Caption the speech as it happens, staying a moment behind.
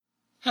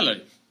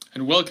Hello,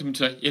 and welcome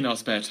to In Our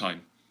Spare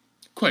Time.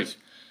 Quote,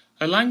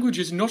 "A language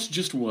is not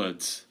just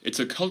words, it's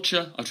a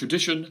culture, a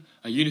tradition,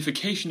 a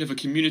unification of a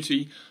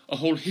community, a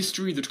whole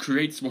history that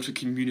creates what a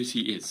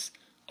community is."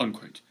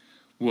 Unquote.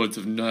 Words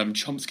of Noam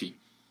Chomsky.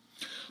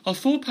 Our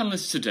four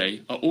panellists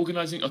today are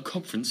organising a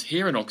conference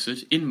here in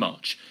Oxford in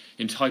March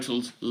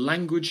entitled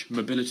Language,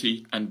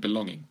 Mobility and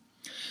Belonging.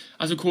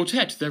 As a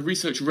quartet, their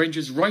research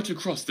ranges right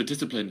across the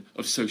discipline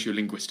of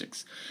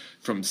sociolinguistics,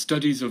 from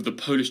studies of the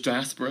Polish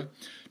diaspora,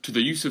 to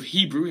the use of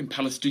Hebrew in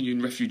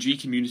Palestinian refugee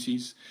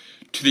communities,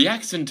 to the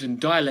accent and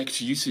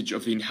dialect usage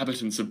of the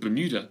inhabitants of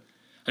Bermuda,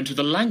 and to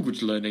the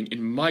language learning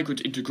in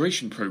migrant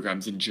integration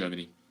programs in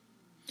Germany.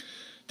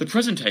 The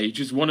present age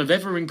is one of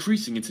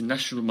ever-increasing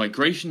international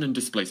migration and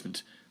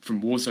displacement, from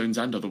war zones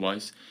and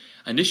otherwise,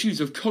 and issues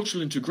of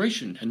cultural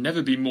integration have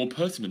never been more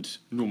pertinent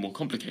nor more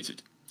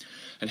complicated.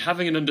 And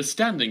having an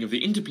understanding of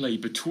the interplay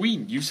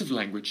between use of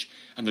language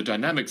and the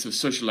dynamics of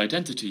social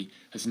identity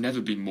has never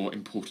been more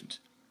important.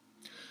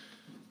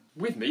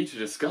 With me to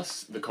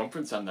discuss the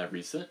conference and their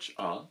research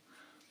are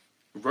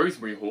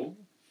Rosemary Hall,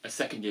 a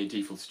second-year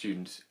DPhil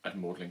student at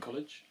Magdalen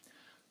College,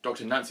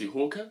 Dr. Nancy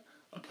Hawker,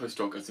 a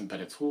postdoc at St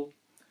Bennett's Hall,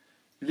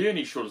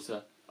 Leonie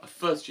Schulze, a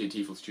first-year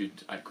DPhil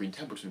student at Green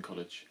Templeton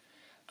College,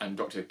 and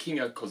Dr.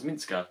 Kinga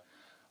Kozminska,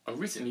 a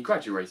recently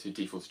graduated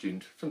DPhil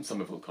student from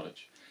Somerville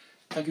College.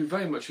 Thank you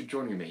very much for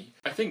joining me.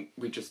 I think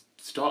we just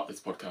start this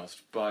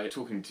podcast by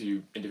talking to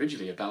you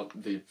individually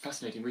about the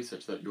fascinating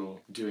research that you're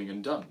doing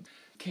and done.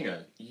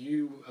 Kinga,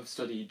 you have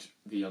studied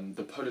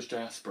the Polish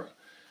diaspora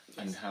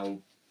and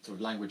how sort of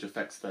language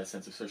affects their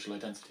sense of social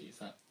identity. Is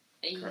that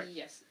correct?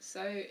 Yes.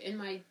 So in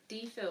my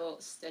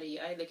DPhil study,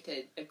 I looked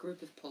at a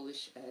group of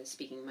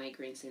Polish-speaking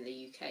migrants in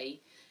the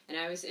UK, and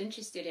I was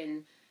interested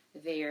in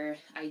their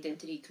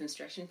identity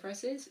construction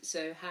process,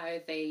 so how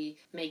they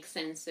make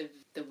sense of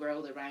the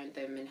world around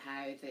them and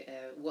how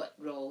what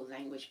role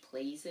language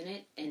plays in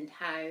it, and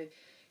how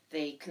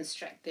they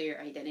construct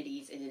their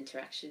identities and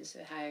interactions,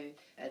 so how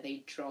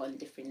they draw on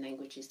different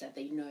languages that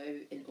they know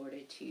in order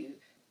to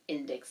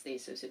index their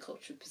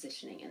sociocultural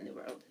positioning in the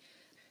world.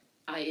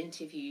 I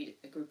interviewed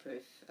a group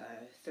of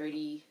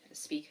 30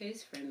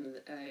 speakers from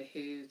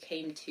who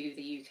came to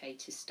the UK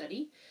to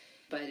study,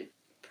 but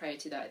prior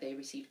to that, they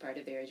received part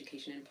of their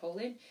education in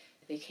Poland.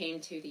 They came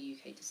to the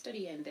UK to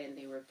study, and then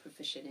they were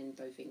proficient in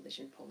both English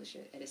and Polish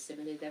at a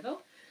similar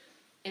level.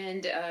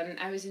 And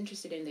I was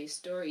interested in those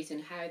stories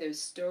and how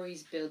those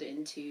stories build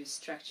into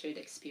structured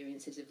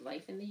experiences of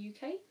life in the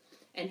UK,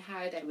 and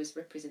how that was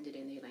represented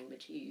in their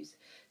language use.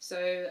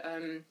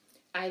 So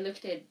I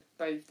looked at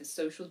both the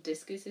social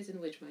discourses in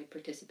which my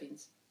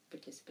participants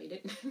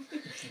participated,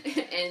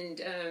 and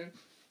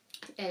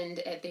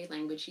at their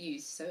language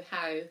use. So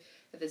how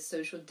the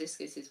social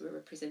discourses were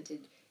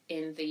represented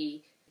in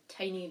the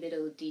tiny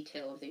little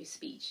detail of their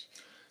speech.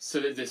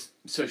 So this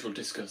social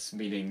discourse,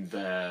 meaning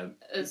their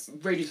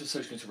radius of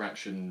social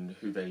interaction,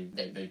 who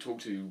they talk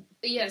to?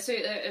 Yeah, so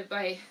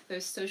by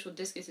those social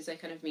discourses, I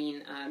kind of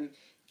mean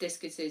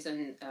discourses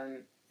on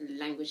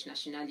language,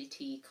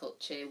 nationality,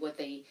 culture, what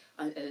they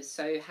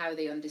so how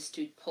they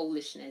understood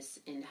Polishness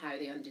and how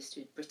they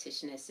understood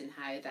Britishness, and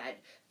how that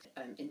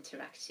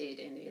interacted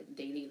in their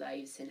daily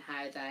lives, and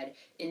how that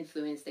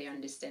influenced their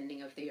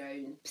understanding of their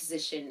own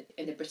position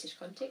in the British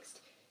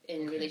context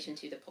in relation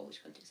to the Polish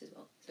context as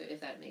well. So if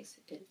that makes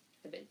it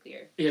a bit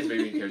clearer. Yes,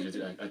 maybe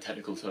a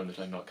technical term that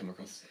I've not come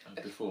across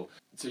before.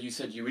 So you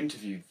said you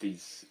interviewed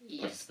these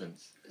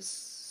participants.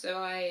 So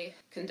I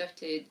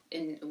conducted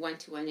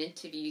one-to-one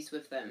interviews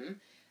with them,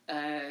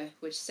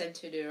 which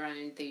centred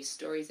around the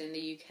stories in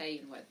the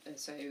UK, and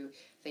so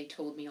they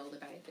told me all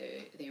about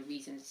their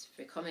reasons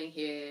for coming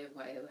here,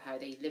 how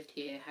they lived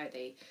here, how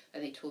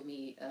they told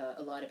me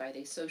a lot about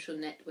their social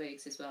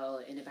networks as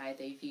well, and about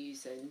their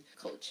views and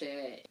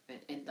culture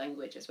and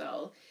language as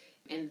well.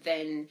 And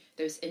then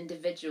those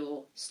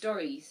individual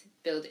stories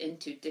build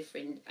into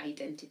different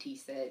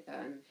identities that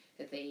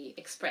they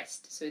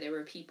expressed. So there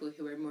were people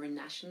who were more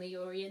nationally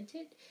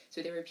oriented.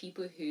 So there were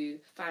people who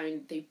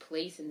found their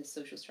place in the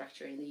social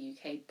structure in the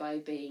UK by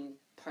being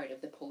part of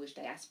the Polish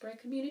diaspora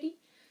community.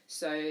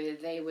 So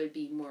they would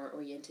be more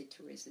oriented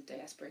towards the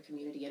diaspora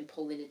community and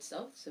Poland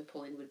itself. So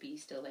Poland would be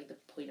still like the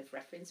point of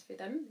reference for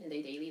them in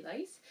their daily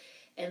lives.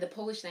 And the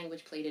Polish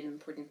language played an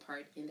important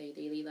part in their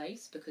daily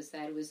lives, because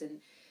that was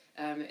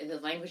the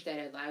language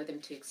that allowed them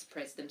to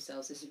express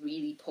themselves is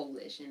really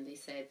Polish, and they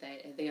said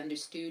that they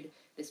understood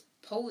this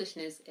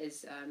Polishness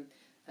as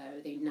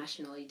their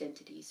national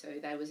identity, so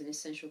that was an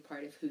essential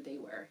part of who they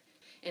were.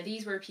 And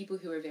these were people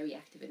who were very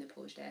active in the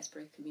Polish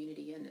diaspora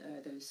community and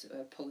those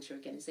Polish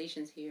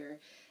organizations here,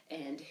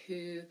 and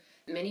who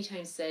many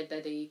times said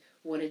that they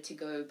wanted to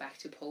go back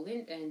to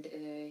Poland, and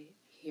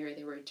here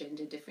there were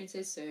gender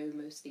differences, so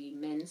mostly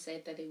men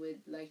said that they would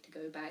like to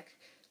go back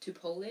to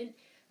Poland,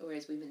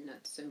 whereas women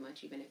not so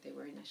much, even if they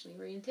were nationally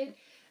oriented.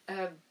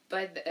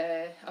 But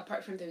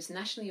apart from those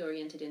nationally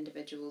oriented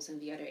individuals, on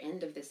the other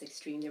end of this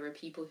extreme, there were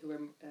people who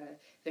were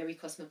very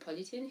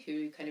cosmopolitan,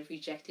 who kind of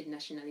rejected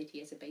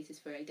nationality as a basis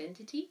for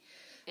identity,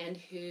 and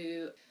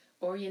who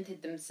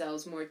oriented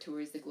themselves more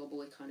towards the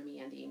global economy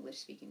and the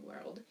English-speaking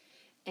world.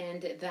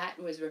 And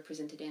that was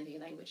represented in their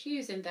language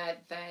use, and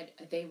that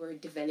they were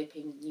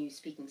developing new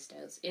speaking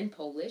styles in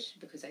Polish,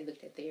 because I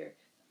looked at their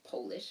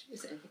Polish.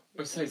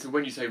 So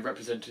when you say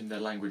representing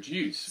their language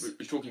use,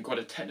 we're talking quite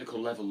a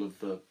technical level of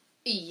the...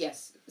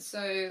 Yes.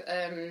 So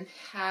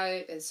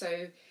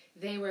so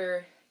they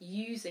were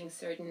using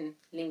certain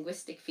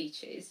linguistic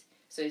features,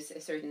 so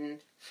certain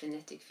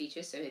phonetic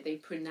features. So they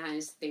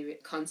pronounced their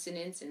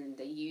consonants, and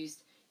they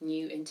used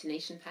new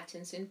intonation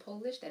patterns in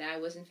Polish that I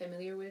wasn't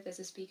familiar with as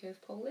a speaker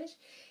of Polish,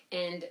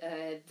 and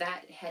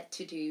that had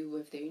to do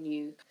with their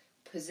new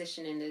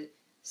position in the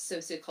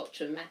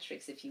sociocultural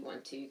matrix, if you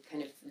want to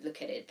kind of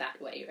look at it that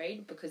way,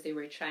 right? Because they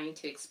were trying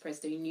to express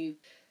their new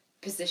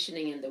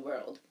positioning in the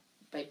world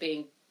by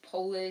being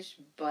Polish,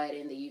 but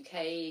in the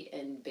UK,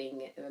 and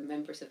being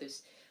members of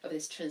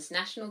this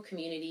transnational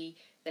community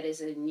that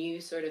is a new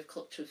sort of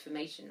cultural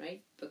formation,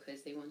 right?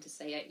 Because they want to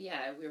say,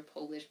 yeah, we're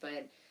Polish,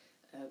 but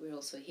we're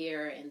also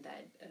here, and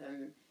that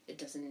it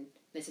doesn't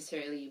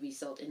necessarily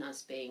result in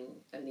us being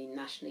only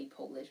nationally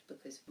Polish,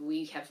 because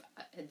we have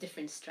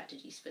different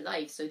strategies for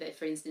life. So that,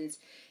 for instance,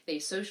 their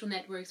social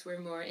networks were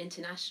more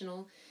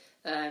international.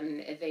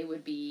 They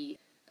would be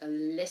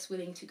less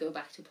willing to go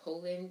back to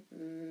Poland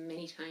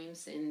many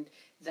times, and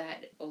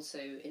that also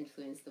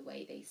influenced the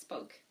way they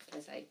spoke,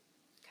 as I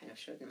kind of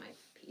showed in my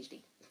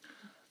PhD.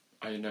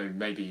 I know,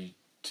 maybe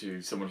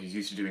to someone who's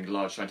used to doing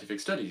large scientific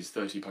studies,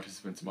 30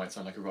 participants might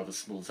sound like a rather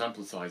small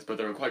sample size, but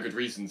there are quite good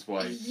reasons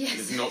why yes. it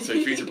is not so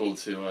feasible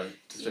to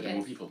study yes.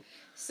 more people.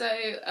 So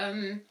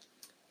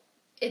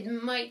it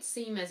might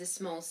seem as a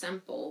small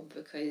sample,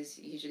 because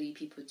usually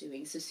people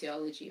doing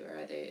sociology or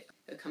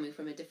other coming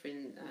from a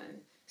different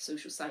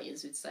social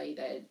science would say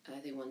that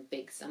they want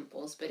big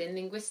samples, but in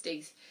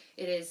linguistics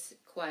it is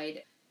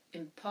quite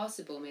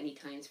impossible many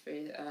times for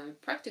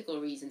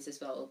practical reasons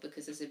as well,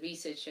 because as a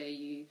researcher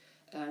you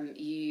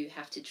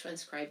have to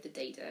transcribe the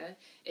data.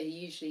 It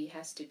usually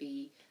has to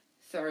be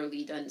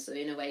thoroughly done, so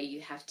in a way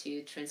you have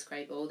to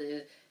transcribe all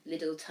the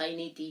little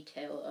tiny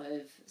detail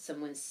of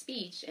someone's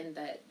speech, and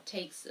that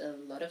takes a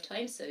lot of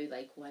time. So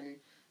like 1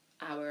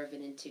 hour of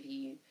an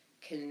interview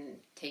can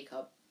take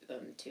up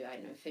to,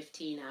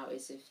 15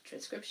 hours of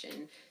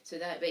transcription. So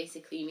that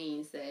basically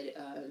means that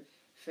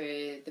for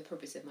the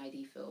purpose of my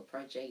DPhil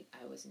project,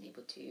 I wasn't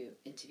able to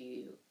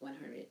interview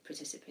 100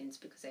 participants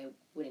because I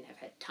wouldn't have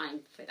had time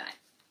for that,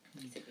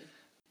 basically.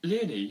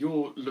 Leonie,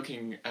 you're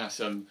looking at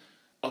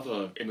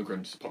other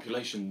immigrant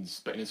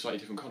populations, but in a slightly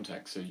different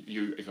context. So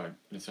you, if I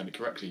understand it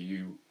correctly,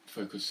 you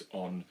focus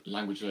on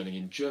language learning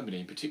in Germany,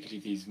 and particularly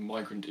these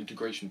migrant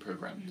integration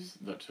programs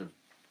that have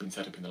been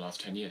set up in the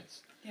last 10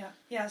 years.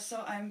 Yeah,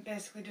 so I'm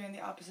basically doing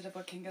the opposite of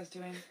what Kinga's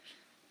doing.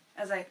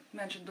 As I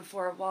mentioned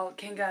before, while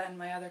Kinga and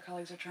my other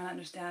colleagues are trying to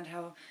understand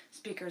how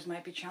speakers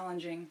might be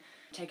challenging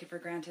take it for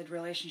granted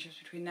relationships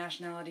between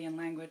nationality and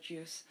language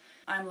use,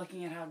 I'm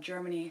looking at how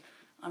Germany,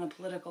 on a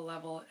political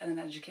level and an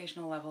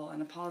educational level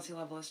and a policy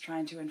level, is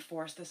trying to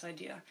enforce this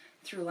idea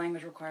through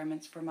language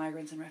requirements for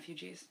migrants and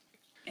refugees.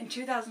 In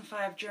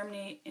 2005,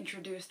 Germany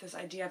introduced this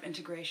idea of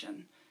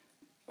integration,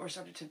 or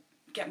started to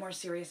get more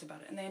serious about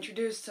it, and they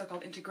introduced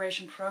so-called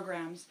integration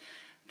programs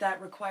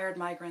that required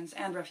migrants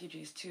and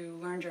refugees to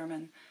learn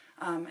German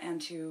and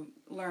to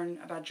learn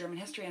about German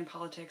history and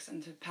politics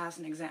and to pass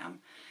an exam.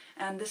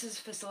 And this is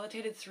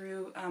facilitated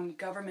through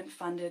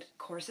government-funded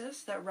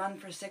courses that run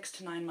for 6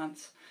 to 9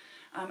 months.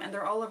 And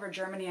they're all over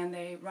Germany, and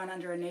they run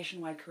under a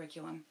nationwide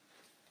curriculum.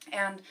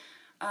 And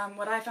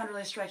what I found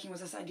really striking was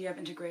this idea of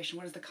integration.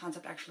 What does the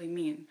concept actually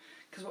mean?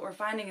 Because what we're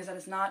finding is that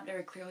it's not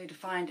very clearly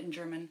defined in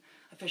German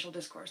official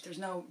discourse. There's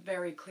no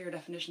very clear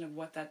definition of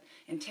what that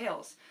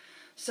entails.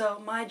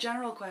 So my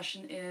general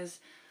question is,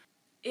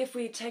 if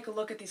we take a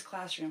look at these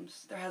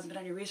classrooms, there hasn't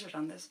been any research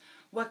on this,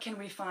 what can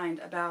we find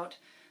about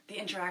the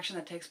interaction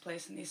that takes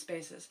place in these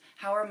spaces?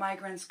 How are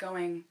migrants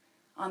going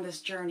on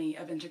this journey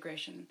of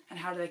integration, and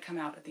how do they come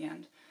out at the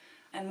end?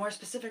 And more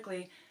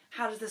specifically,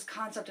 how does this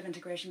concept of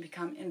integration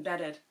become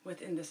embedded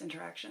within this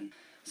interaction?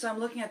 So I'm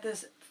looking at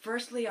this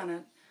firstly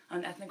on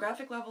an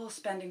ethnographic level,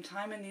 spending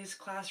time in these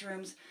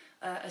classrooms,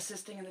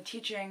 assisting in the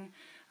teaching,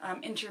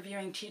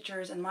 interviewing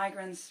teachers and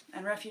migrants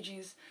and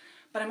refugees,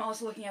 but I'm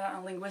also looking at it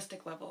on a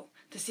linguistic level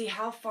to see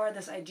how far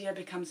this idea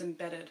becomes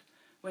embedded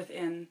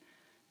within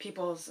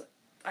people's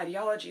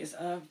ideologies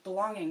of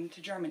belonging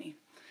to Germany.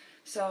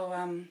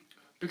 So,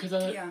 because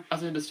as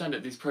I understand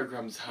it, these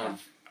programs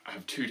have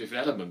two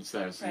different elements.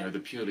 There's the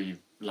purely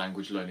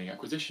language learning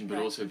acquisition, but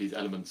also these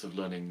elements of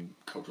learning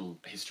cultural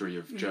history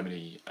of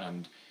Germany,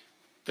 and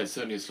there's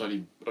certainly a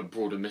slightly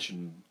broader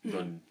mission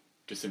than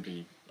just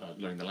simply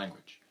learning the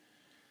language.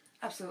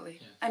 Absolutely.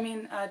 Yes. I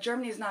mean,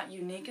 Germany is not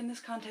unique in this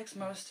context.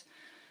 Most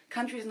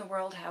countries in the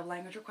world have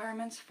language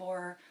requirements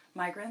for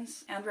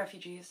migrants and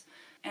refugees,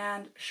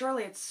 and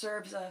surely it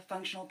serves a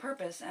functional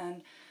purpose,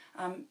 and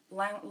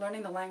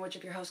learning the language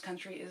of your host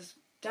country is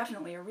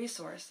definitely a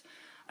resource.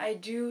 I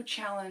do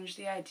challenge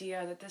the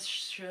idea that this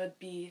should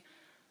be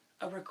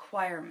a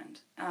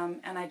requirement,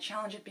 and I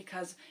challenge it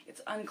because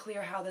it's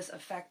unclear how this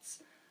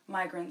affects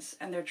migrants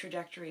and their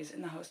trajectories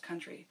in the host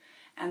country,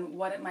 and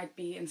what it might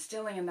be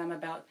instilling in them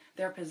about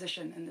their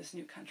position in this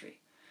new country.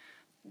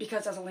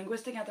 Because as a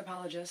linguistic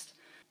anthropologist,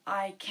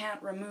 I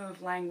can't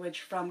remove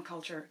language from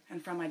culture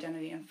and from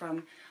identity and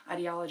from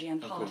ideology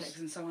and politics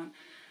and so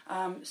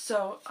on.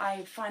 So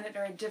I find it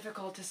very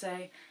difficult to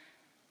say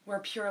we're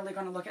purely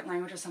going to look at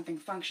language as something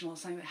functional,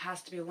 something that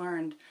has to be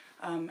learned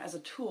as a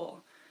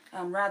tool.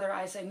 Rather,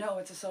 I say, no,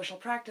 it's a social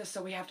practice,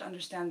 so we have to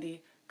understand the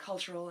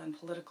cultural and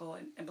political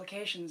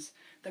implications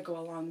that go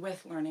along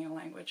with learning a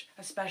language,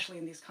 especially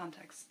in these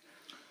contexts.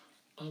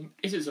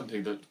 Is it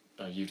something that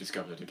you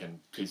discovered, again,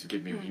 please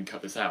forgive me, we can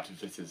cut this out if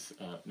this is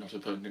not a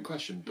pertinent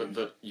question, but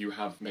that you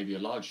have maybe a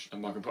large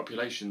migrant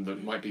population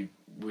that might be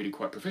really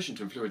quite proficient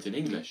and fluent in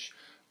English,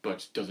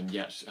 but doesn't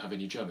yet have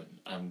any German,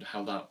 and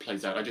how that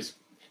plays out? It's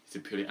a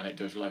purely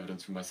anecdotal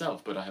evidence from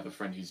myself, but I have a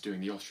friend who's doing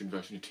the Austrian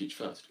version of Teach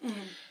First.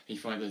 You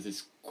find there's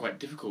this quite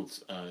difficult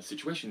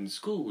situation in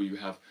school where you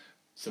have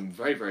some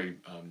very, very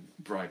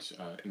bright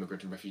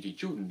immigrant and refugee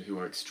children who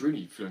are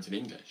extremely fluent in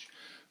English,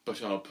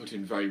 but are put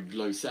in very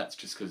low sets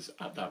just because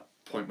at that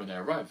point when they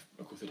arrive,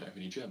 of course, they don't have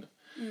any German.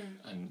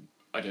 And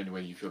I don't know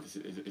whether you feel this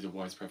is a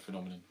widespread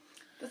phenomenon.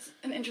 That's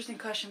an interesting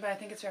question, but I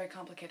think it's very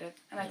complicated,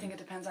 and I think it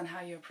depends on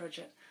how you approach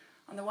it.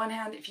 On the one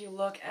hand, if you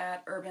look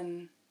at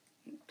urban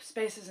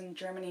spaces in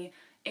Germany,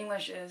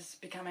 English is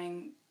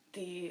becoming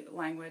the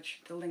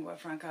language, the lingua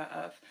franca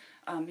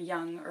of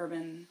young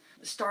urban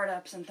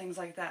startups and things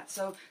like that.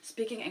 So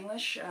speaking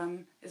English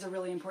is a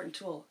really important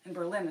tool, in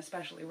Berlin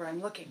especially, where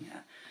I'm looking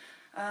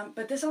at.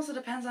 But this also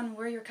depends on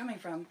where you're coming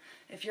from.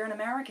 If you're an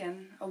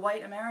American, a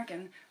white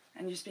American,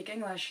 and you speak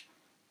English,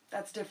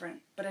 that's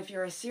different. But if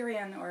you're a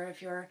Syrian, or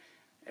if you're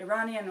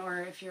Iranian, or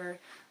if you're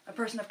a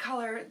person of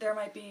color, there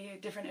might be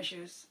different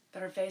issues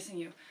that are facing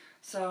you.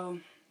 So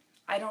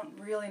I don't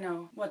really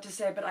know what to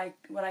say, but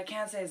what I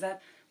can say is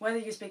that whether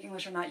you speak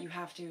English or not, you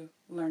have to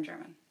learn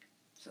German.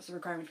 So it's a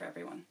requirement for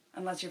everyone,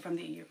 unless you're from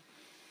the EU.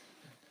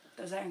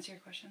 Does that answer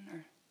your question?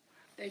 Or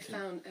they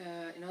found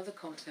in other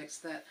contexts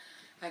that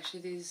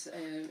actually these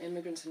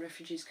immigrants and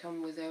refugees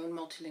come with their own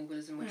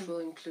multilingualism, which will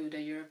include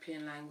a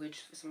European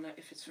language.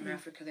 If it's from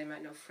Africa, they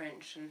might know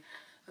French, and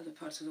other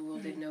parts of the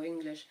world they'd know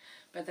English.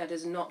 But that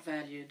is not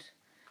valued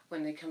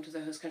when they come to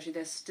the host country.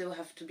 They still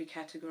have to be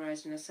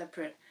categorized in a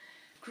separate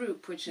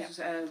group, which is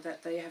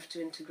that they have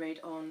to integrate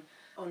on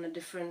a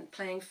different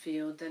playing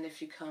field than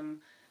if you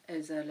come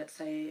as a, let's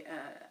say,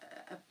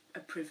 a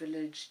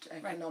privileged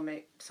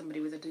economic somebody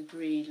with a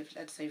degree,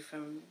 let's say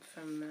from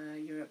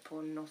Europe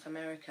or North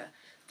America.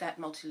 That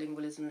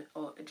multilingualism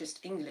or just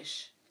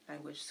English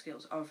language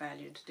skills are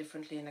valued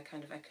differently in a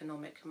kind of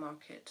economic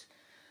market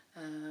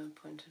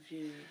point of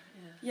view.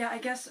 Yeah, I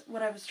guess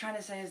what I was trying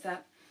to say is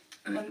that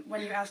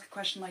when you ask a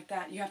question like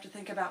that, you have to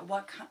think about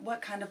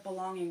what kind of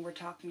belonging we're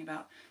talking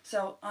about.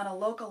 So on a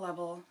local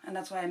level, and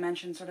that's why I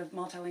mentioned sort of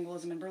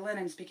multilingualism in Berlin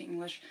and speaking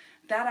English,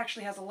 that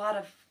actually has a lot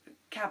of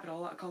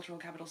capital, cultural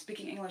capital.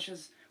 Speaking English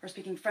or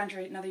speaking French or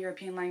another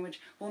European language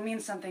will mean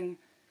something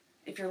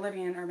if you're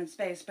living in an urban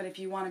space, but if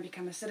you want to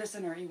become a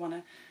citizen or you want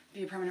to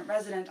be a permanent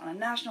resident on a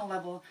national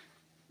level,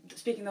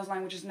 speaking those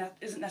languages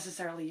isn't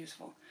necessarily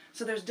useful.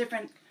 So there's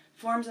different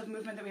forms of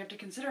movement that we have to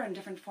consider and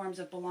different forms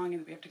of belonging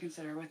that we have to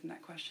consider within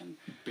that question.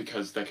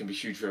 Because there can be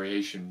huge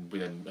variation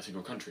within a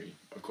single country,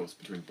 of course,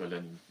 between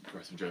Berlin, the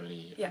rest of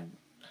Germany. Yeah.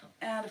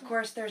 And of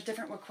course, there's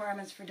different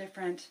requirements for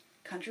different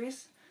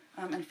countries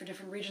and for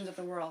different regions of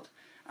the world.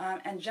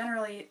 And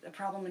generally, the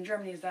problem in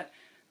Germany is that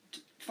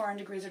foreign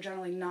degrees are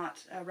generally not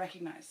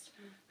recognized.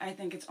 I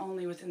think it's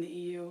only within the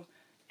EU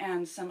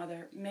and some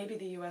other, maybe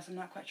the US, I'm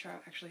not quite sure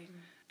actually.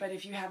 But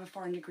if you have a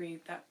foreign degree,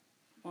 that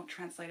won't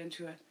translate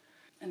into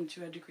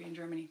a degree in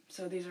Germany.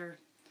 So these are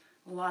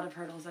a lot of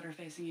hurdles that are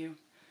facing you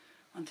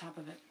on top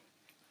of it.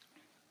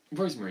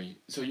 Rosemary,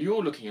 so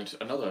you're looking at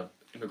another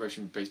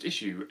immigration-based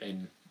issue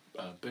in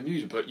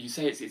Bermuda, but you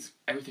say it's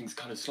everything's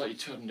kind of slightly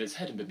turned on its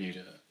head in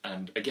Bermuda.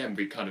 And again,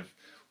 we kind of,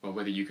 well,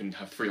 whether you can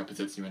have three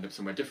opposites and you end up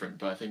somewhere different,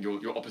 but I think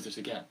you're opposite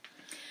again.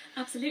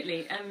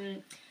 Absolutely.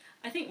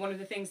 I think one of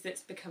the things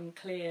that's become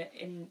clear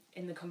in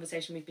the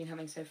conversation we've been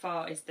having so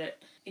far is that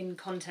in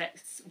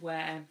contexts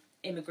where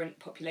immigrant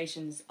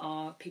populations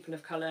are people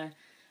of colour,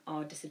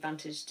 are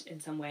disadvantaged in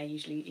some way,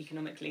 usually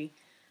economically,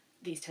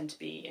 these tend to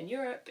be in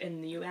Europe,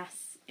 in the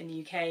US, in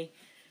the UK,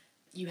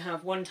 you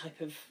have one type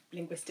of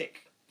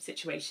linguistic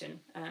situation.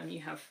 You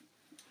have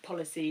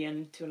policy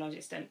and, to a large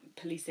extent,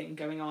 policing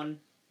going on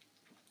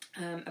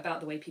about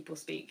the way people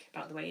speak,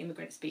 about the way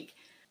immigrants speak.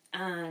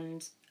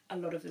 And a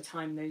lot of the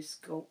time those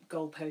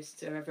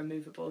goalposts are ever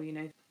movable. You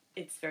know,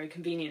 it's very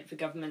convenient for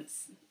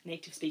governments,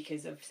 native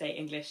speakers of, say,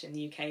 English in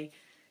the UK,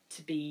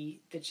 to be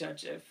the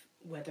judge of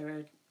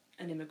whether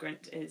an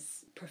immigrant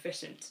is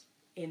proficient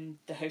in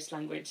the host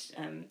language.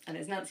 And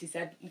as Nancy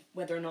said,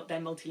 whether or not they're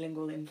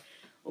multilingual in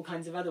all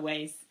kinds of other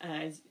ways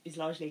is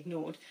largely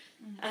ignored.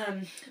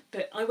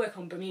 But I work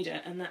on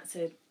Bermuda, and that's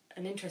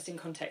an interesting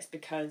context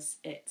because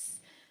it's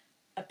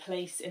a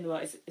place in the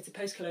world, it's a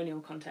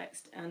post-colonial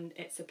context, and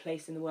it's a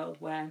place in the world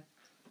where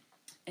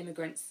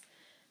immigrants,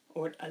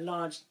 or a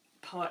large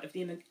part of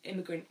the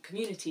immigrant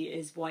community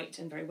is white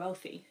and very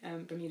wealthy.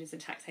 Bermuda's a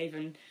tax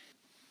haven.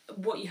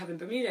 What you have in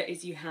Bermuda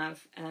is you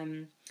have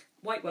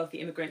white wealthy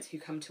immigrants who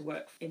come to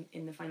work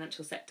in the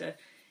financial sector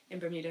in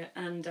Bermuda,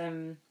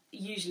 and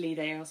usually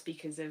they are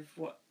speakers of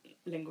what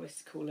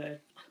linguists call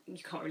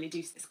you can't really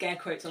do scare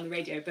quotes on the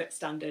radio, but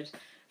standard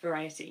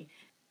variety.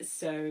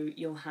 So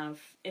you'll have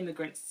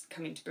immigrants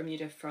coming to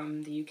Bermuda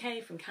from the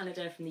UK, from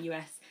Canada, from the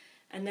US,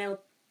 and they'll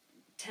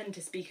tend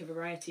to speak a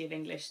variety of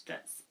English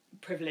that's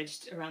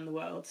privileged around the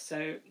world.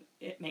 So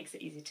it makes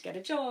it easier to get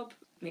a job,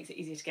 makes it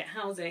easier to get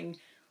housing,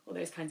 all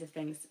those kinds of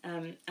things.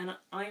 And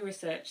I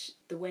research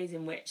the ways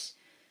in which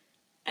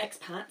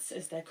expats,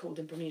 as they're called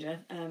in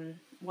Bermuda,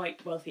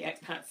 white wealthy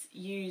expats,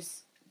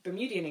 use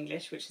Bermudian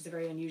English, which is a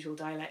very unusual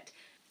dialect,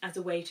 as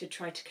a way to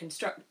try to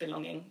construct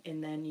belonging in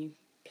their new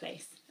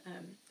place.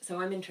 So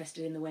I'm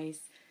interested in the ways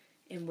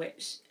in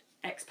which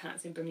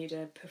expats in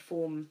Bermuda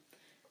perform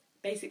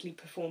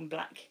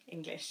black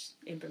English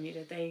in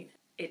Bermuda.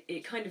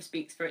 It kind of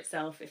speaks for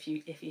itself. If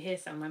you hear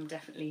some, I'm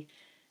definitely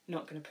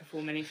not going to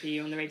perform any for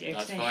you on the radio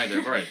That's today. fine,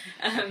 don't worry.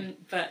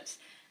 But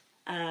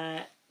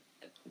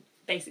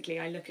basically,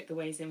 I look at the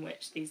ways in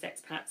which these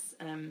expats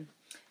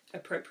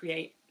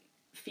appropriate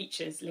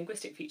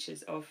linguistic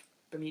features of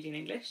Bermudian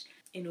English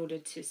in order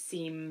to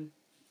seem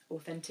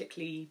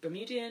authentically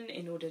Bermudian,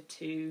 in order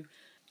to,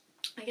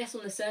 I guess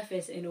on the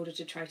surface, in order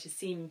to try to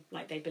seem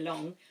like they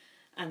belong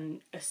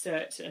and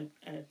assert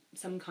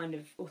some kind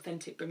of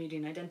authentic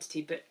Bermudian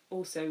identity, but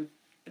also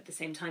at the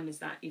same time as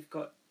that you've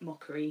got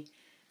mockery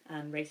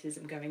and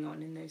racism going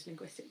on in those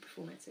linguistic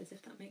performances,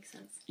 if that makes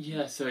sense.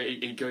 Yeah, so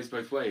it goes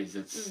both ways.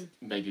 It's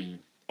maybe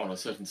on a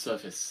certain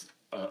surface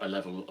a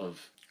level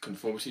of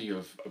conformity,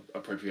 of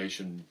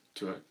appropriation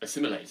to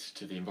assimilate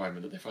to the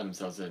environment that they find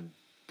themselves in,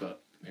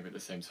 but maybe at the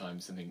same time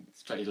something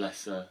slightly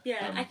lesser.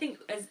 Yeah, I think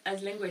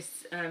as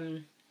linguists,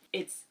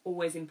 it's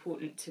always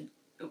important to,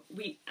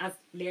 as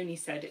Leonie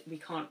said, we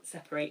can't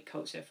separate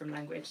culture from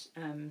language,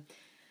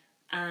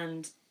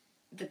 and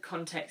the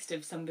context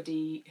of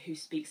somebody who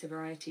speaks a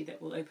variety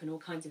that will open all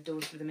kinds of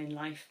doors for them in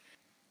life,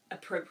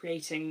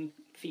 appropriating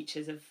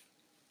features of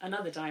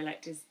another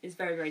dialect is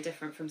very, very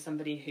different from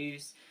somebody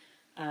who's,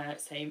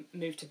 say,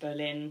 moved to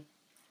Berlin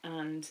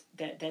and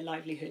their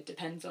livelihood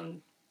depends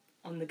on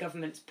the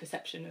government's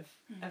perception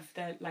of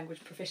their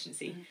language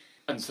proficiency.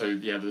 And so,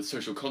 yeah, the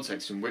social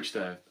context in which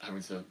they're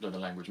having to learn the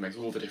language makes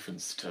all the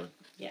difference to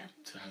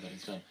how that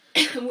is done.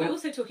 And we're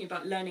also talking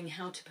about learning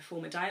how to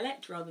perform a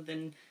dialect rather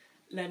than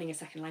learning a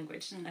second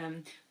language,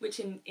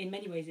 which in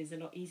many ways is a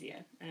lot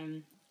easier.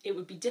 It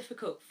would be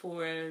difficult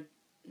for,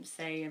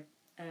 say,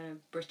 a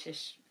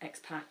British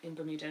expat in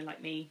Bermuda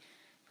like me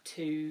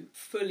to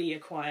fully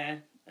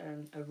acquire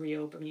a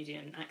real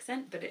Bermudian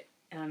accent, but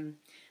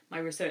my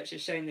research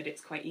has shown that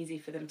it's quite easy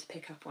for them to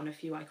pick up on a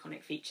few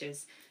iconic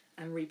features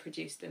and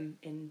reproduce them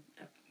in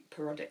a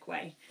parodic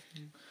way.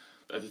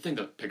 The thing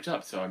that picked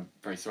up, so I'm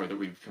very sorry that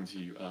we've come to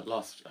you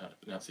last,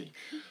 Nancy,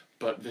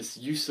 but this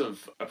use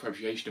of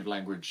appropriation of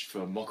language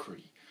for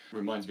mockery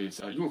reminds me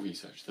of your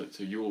research.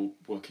 So you're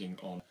working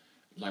on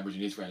language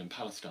in Israel and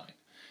Palestine,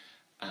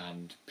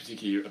 and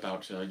particularly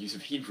about use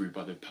of Hebrew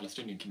by the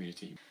Palestinian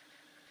community.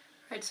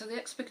 Right, so the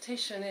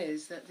expectation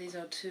is that these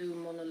are two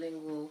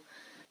monolingual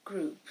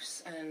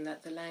groups and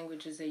that the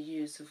languages they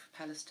use of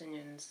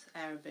Palestinians,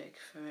 Arabic,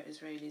 for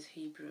Israelis,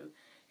 Hebrew,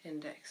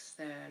 index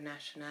their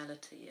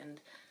nationality, and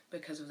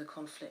because of the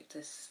conflict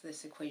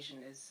this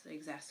equation is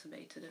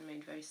exacerbated and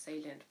made very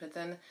salient. But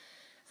then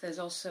there's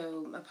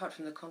also, apart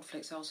from the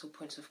conflicts, also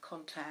points of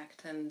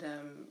contact, and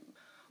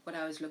what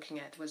I was looking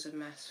at was a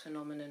mass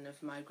phenomenon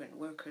of migrant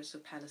workers, so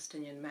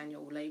Palestinian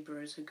manual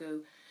labourers who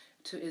go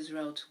to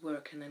Israel to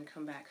work and then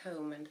come back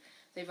home, and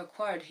they've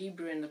acquired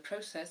Hebrew in the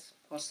process,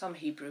 or some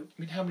Hebrew.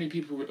 I mean, how many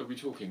people are we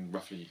talking,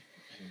 roughly?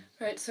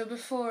 Right, so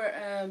before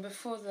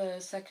the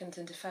Second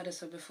Intifada,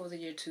 so before the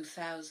year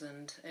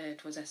 2000,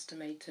 it was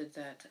estimated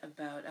that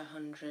about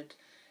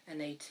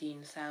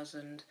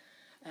 118,000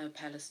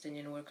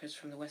 Palestinian workers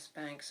from the West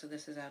Bank, so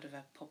this is out of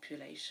a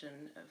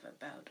population of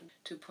about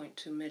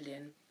 2.2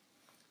 million.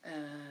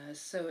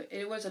 So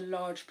it was a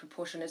large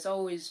proportion. It's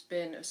always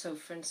been, so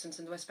for instance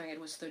in the West Bank it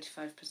was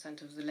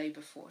 35% of the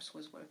labour force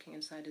was working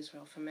inside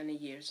Israel for many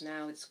years.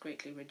 Now it's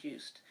greatly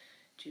reduced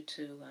due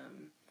to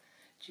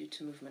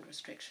movement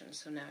restrictions,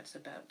 so now it's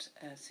about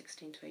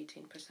 16 to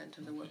 18%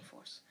 of the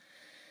workforce,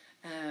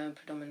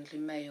 predominantly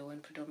male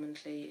and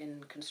predominantly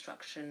in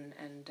construction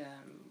and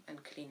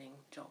cleaning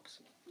jobs,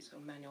 so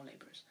manual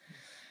labourers.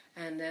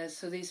 And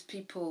so these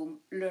people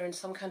learn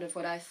some kind of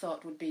what I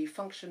thought would be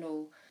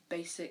functional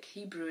basic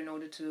Hebrew in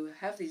order to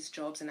have these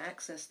jobs and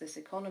access this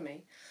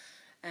economy,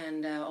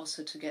 and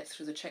also to get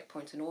through the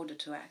checkpoints in order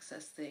to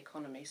access the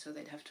economy, so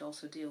they'd have to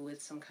also deal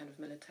with some kind of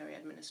military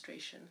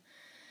administration.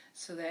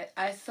 So that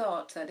I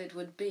thought that it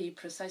would be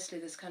precisely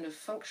this kind of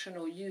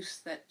functional use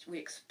that we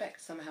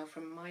expect somehow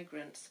from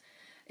migrants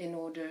in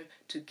order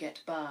to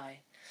get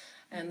by.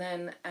 And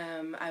then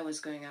I was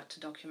going out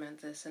to document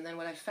this, and then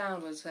what I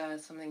found was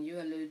something you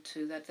allude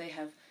to, that they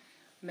have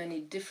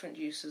many different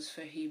uses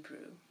for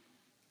Hebrew.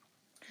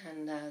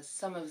 And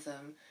some of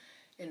them,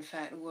 in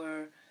fact,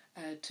 were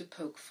to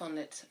poke fun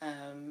at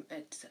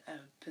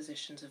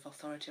positions of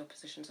authority or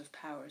positions of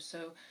power.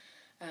 So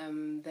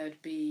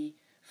there'd be,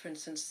 for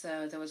instance,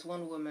 there was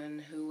one woman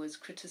who was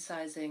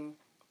criticizing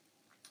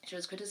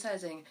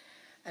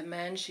a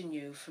man she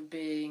knew for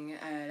being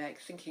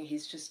thinking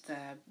he's just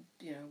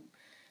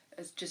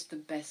as just the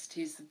best.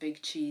 He's the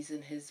big cheese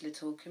in his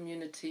little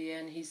community,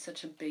 and he's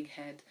such a big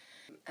head.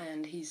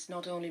 And he's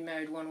not only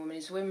married one woman;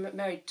 he's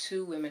married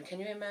two women. Can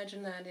you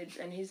imagine that?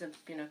 And he's a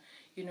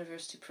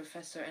university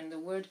professor. And the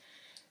word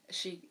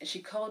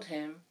she called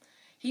him,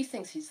 he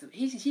thinks he's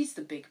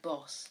the big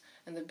boss,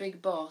 and the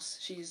big boss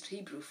she used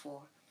Hebrew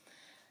for.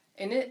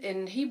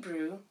 In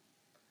Hebrew.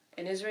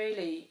 In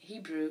Israeli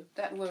Hebrew,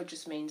 that word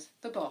just means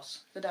the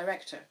boss, the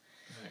director.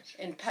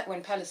 Right.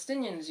 When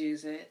Palestinians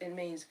use it, it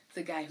means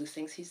the guy who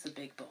thinks he's the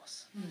big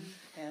boss. Mm.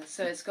 Yeah,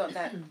 so it's got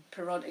that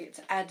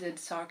it's added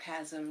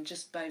sarcasm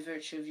just by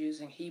virtue of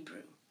using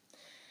Hebrew.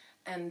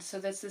 And so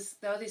there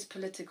are these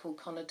political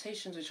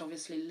connotations which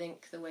obviously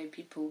link the way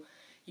people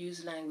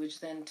use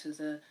language then to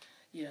the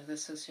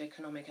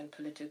socioeconomic and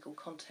political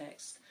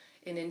context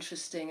in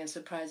interesting and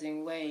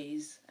surprising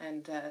ways.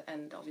 And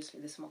obviously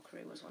this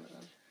mockery was one of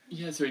them.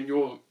 Yeah, so in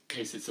your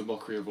case, it's a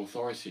mockery of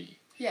authority.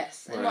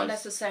 Yes, and not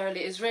necessarily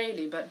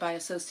Israeli, but by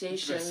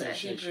association.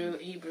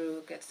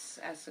 Hebrew gets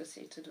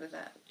associated with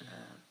that.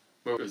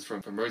 Well, it was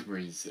from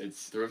Rosemary's,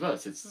 it's the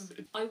reverse.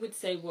 I would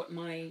say what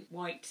my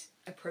white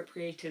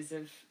appropriators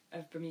of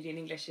Bermudian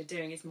English are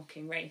doing is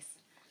mocking race.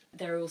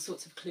 There are all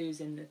sorts of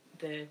clues in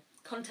the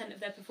content of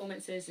their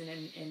performances and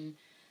in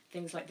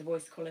things like the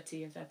voice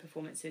quality of their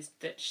performances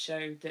that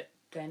show that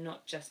they're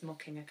not just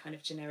mocking a kind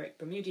of generic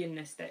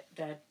Bermudianness, that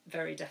there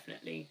very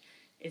definitely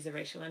is a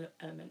racial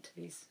element to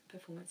these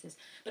performances.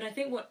 But I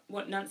think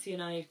what Nancy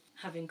and I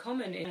have in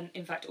common, and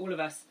in fact all of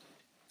us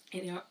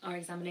in our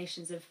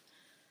examinations of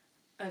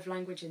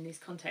language in these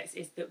contexts,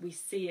 is that we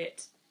see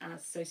it,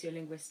 as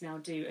sociolinguists now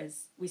do,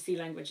 as we see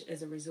language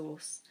as a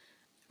resource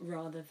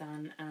rather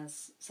than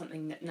as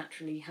something that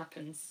naturally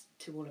happens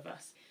to all of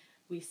us.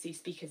 We see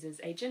speakers as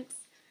agents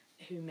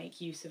who make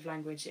use of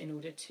language in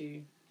order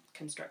to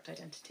construct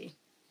identity.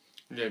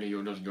 Leonie,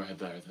 you're nodding your head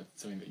there. Is that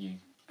something that you...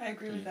 I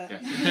agree with that. Yeah.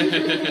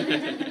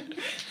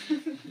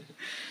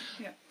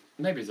 Yeah.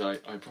 Maybe, as I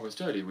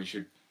promised earlier, we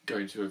should go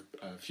into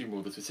a few more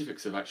of the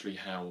specifics of actually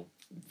how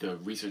the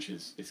research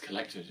is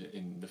collected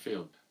in the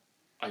field.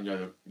 I know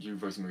that you,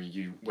 Rosemary,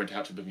 you went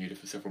out to Bermuda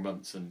for several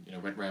months and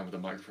went around with a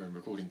microphone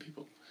recording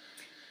people.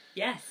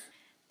 Yes,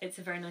 it's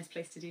a very nice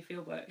place to do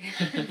fieldwork.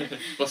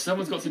 Well,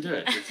 someone's got to do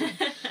it.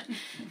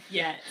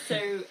 Yeah,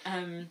 so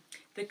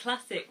the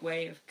classic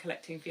way of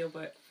collecting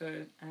fieldwork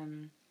for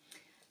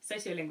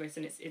sociolinguists,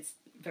 and it's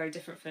very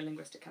different for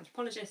linguistic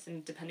anthropologists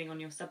and depending on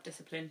your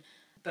subdiscipline,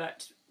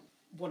 but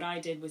what I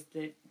did was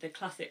the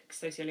classic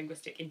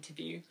sociolinguistic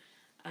interview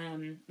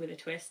with a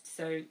twist.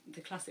 So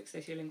the classic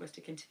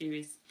sociolinguistic interview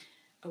is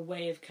a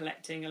way of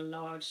collecting a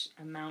large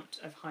amount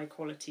of high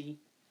quality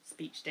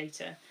speech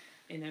data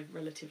in a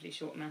relatively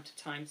short amount of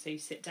time. So you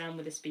sit down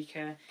with a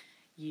speaker,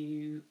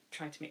 you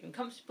try to make them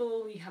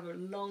comfortable, you have a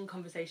long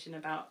conversation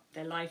about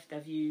their life, their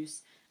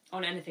views,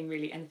 on anything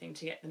really, anything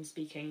to get them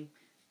speaking,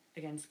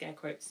 again scare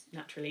quotes,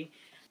 naturally,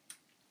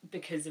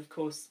 because of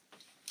course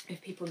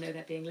if people know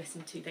they're being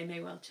listened to, they may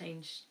well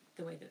change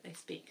the way that they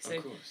speak. So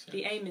of course, yeah.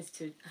 The aim is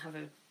to have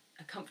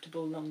a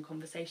comfortable long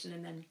conversation,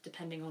 and then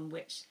depending on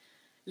which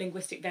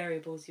linguistic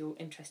variables you're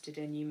interested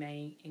in, you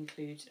may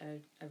include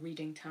a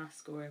reading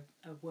task or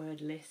a word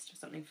list or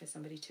something for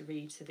somebody to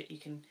read so that you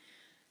can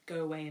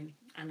go away and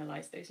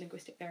analyse those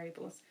linguistic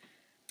variables.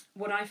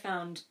 What I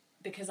found,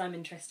 because I'm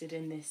interested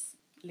in this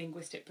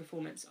linguistic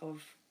performance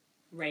of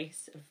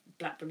race, of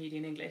Black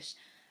Bermudian English,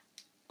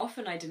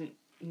 often I didn't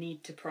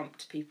need to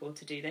prompt people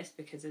to do this,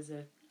 because as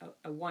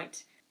a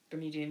white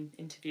Bermudian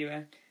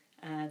interviewer,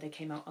 they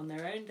came out on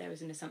their own. There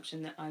was an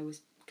assumption that I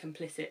was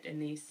complicit in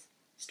these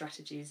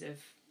strategies of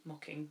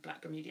mocking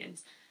Black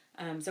Bermudians.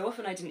 So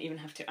often I didn't even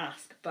have to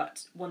ask,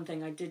 but one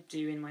thing I did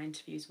do in my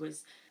interviews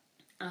was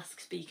ask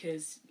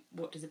speakers,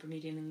 what does a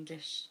Bermudian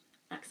English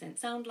accent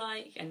sound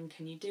like, and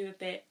can you do a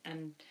bit?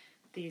 And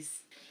these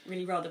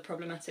really rather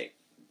problematic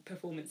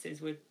performances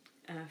would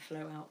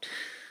flow out.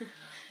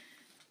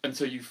 And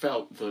so you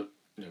felt that,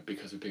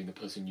 because of being the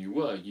person you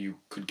were, you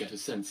could get a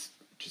sense,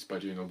 just by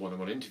doing a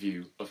one-on-one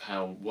interview, of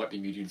how white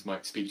Bermudians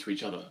might speak to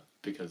each other,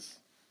 because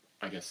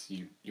I guess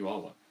you are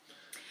one.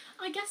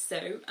 I guess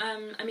so.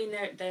 I mean,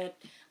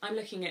 I'm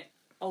looking at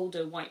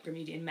older white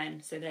Bermudian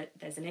men, so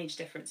there's an age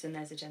difference and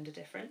there's a gender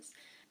difference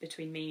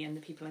between me and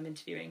the people I'm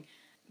interviewing.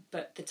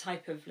 But the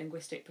type of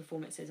linguistic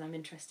performances I'm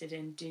interested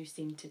in do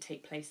seem to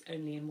take place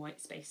only in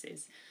white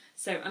spaces.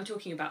 So I'm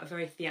talking about a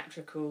very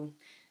theatrical...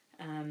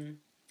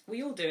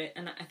 we all do it,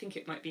 and I think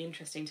it might be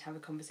interesting to have a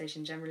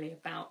conversation generally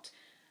about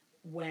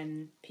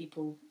when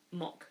people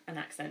mock an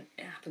accent.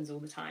 It happens all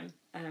the time.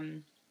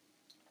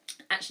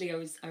 Actually,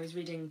 I was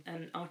reading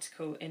an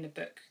article in a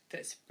book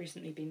that's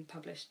recently been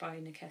published by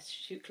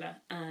Nikesh Shukla,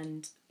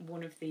 and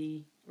one of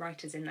the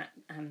writers in that,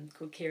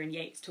 called Kieran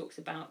Yates, talks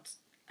about,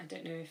 I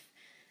don't know if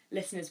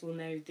listeners will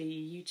know the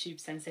YouTube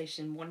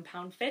sensation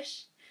 £1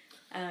 Fish.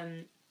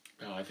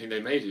 I think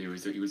they made it. It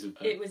was a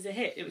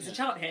hit. It was a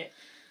chart hit,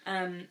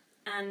 and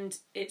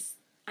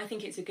I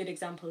think it's a good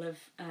example of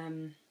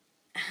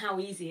how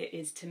easy it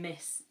is to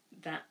miss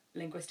that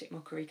linguistic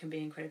mockery can be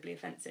incredibly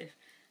offensive.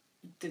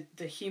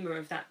 The humour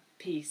of that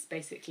piece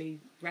basically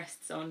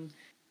rests on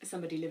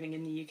somebody living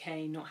in the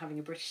UK not having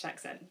a British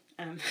accent,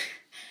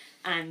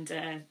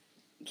 and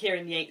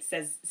Kieran Yates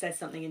says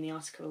something in the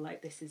article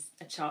like, "This is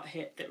a chart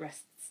hit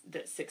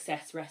that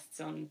success rests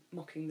on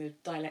mocking the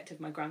dialect of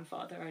my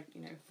grandfather."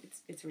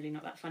 It's really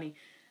not that funny.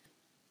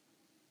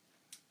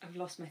 I've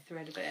lost my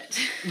thread a bit.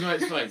 No,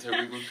 it's fine. So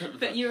we'll cut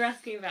But you were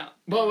asking about...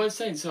 Well, I was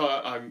saying, so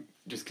I'm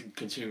just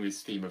continuing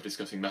this theme of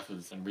discussing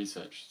methods and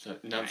research. So,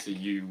 Nancy,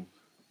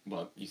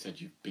 Right. you said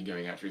you've been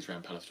going outreach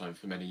around Palestine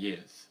for many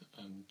years.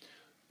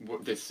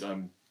 What this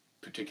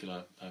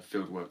particular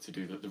field work to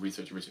do that the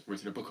researcher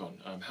written a book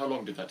on, how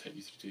long did that take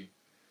you to do?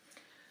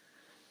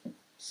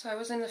 So I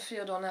was in the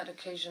field on that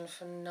occasion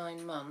for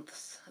 9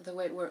 months. The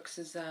way it works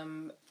is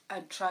I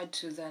tried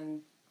to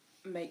then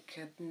make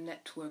a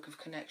network of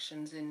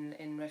connections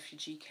in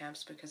refugee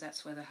camps, because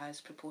that's where the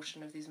highest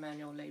proportion of these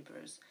manual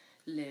labourers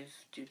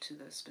live due to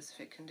the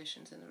specific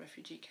conditions in the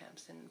refugee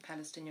camps, in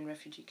Palestinian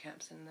refugee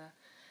camps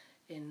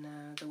in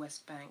the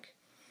West Bank.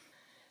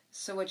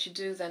 So what you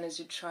do then is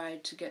you try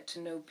to get to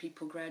know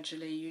people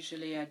gradually.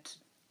 Usually I'd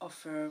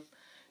offer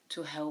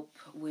to help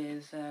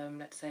with,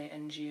 let's say,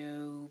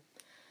 NGO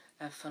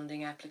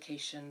funding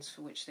applications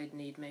for which they'd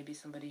need maybe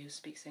somebody who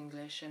speaks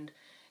English, and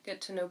get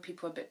to know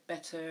people a bit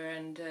better,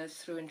 and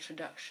through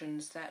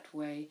introductions that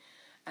way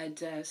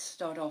I'd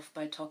start off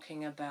by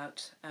talking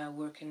about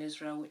work in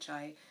Israel, which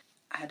I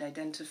had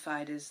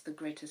identified as the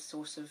greatest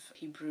source of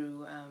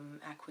Hebrew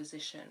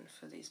acquisition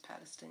for these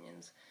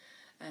Palestinians.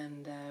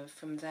 And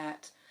from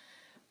that,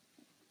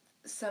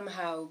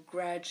 somehow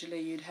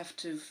gradually you'd have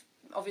to...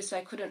 Obviously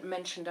I couldn't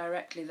mention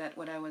directly that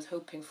what I was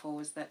hoping for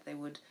was that they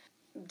would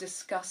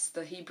discuss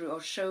the Hebrew or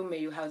show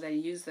me how they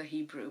use the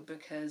Hebrew,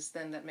 because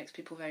then that makes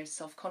people very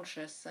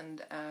self-conscious.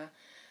 And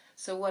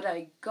so what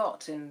I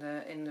got in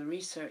the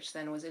research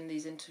then was in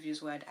these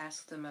interviews where I'd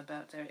ask them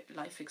about their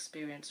life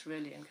experience,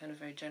 really in kind of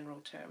very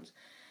general terms.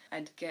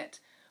 I'd get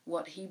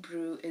what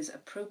Hebrew is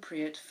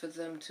appropriate for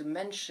them to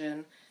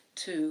mention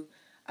to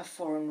a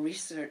foreign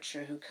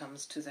researcher who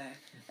comes to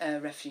their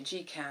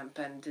refugee camp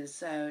and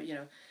is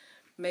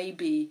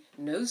maybe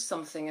knows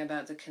something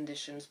about the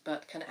conditions,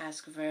 but can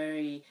ask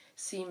very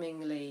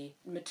seemingly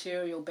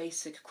material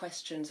basic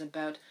questions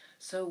about,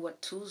 so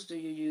what tools do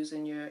you use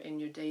in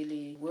your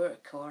daily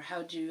work, or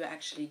how do you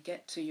actually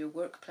get to your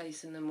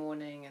workplace in the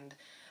morning,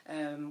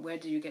 and where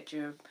do you get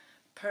your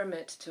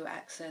permit to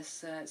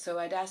access. So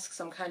I'd ask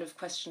some kind of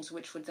questions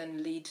which would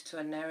then lead to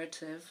a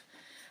narrative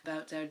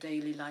about their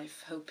daily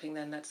life, hoping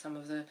then that some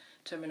of the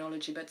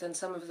terminology, but then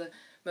some of the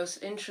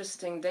most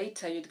interesting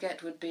data you'd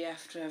get would be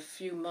after a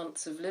few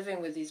months of living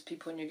with these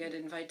people, and you get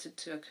invited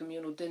to a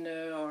communal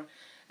dinner, or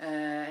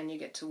and you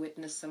get to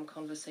witness some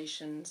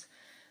conversations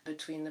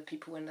between the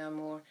people when they're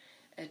more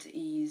at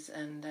ease,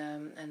 and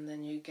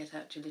then you get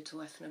out your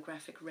little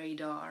ethnographic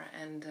radar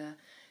and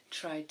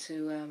try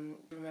to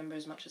remember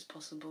as much as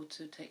possible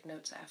to take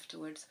notes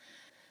afterwards.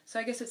 So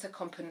I guess it's a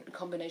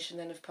combination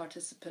then of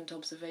participant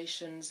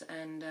observations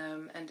and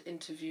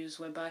interviews,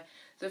 whereby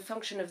the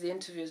function of the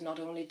interview is not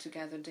only to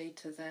gather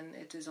data, then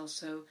it is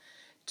also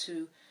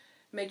to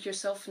make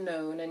yourself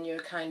known and your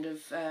kind of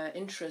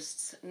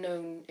interests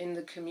known in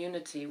the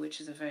community, which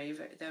is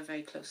they're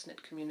very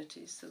close-knit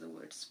communities, so the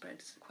word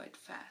spreads quite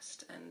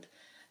fast, and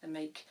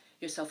make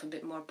yourself a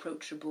bit more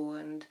approachable,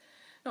 and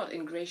not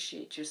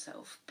ingratiate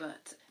yourself,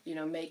 but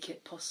make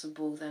it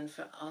possible then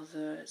for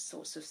other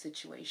sorts of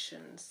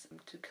situations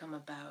to come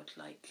about,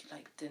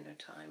 like dinner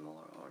time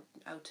or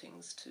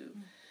outings to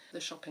the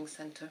shopping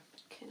centre.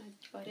 Can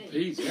I butt in?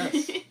 Please,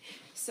 yes.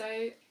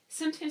 So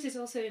sometimes it's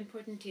also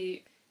important to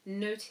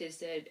notice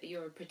that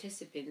your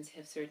participants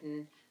have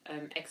certain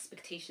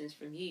expectations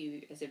from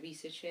you as a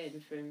researcher,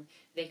 and from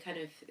they kind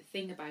of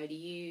think about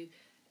you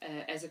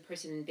as a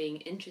person being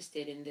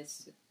interested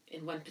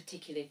in one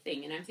particular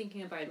thing. And I'm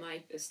thinking about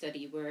my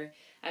study where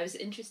I was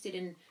interested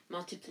in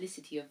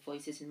multiplicity of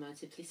voices and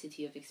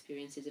multiplicity of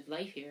experiences of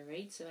life here,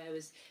 right? So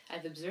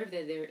I've observed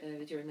that there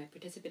during my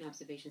participant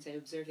observations, I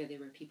observed that there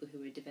were people who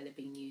were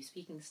developing new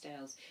speaking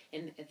styles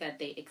and that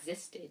they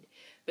existed.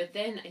 But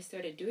then I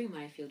started doing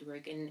my field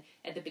work, and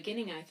at the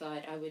beginning I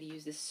thought I would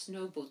use the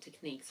snowball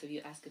technique. So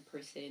you ask a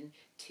person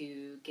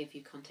to give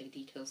you contact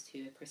details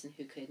to a person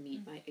who could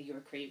meet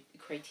your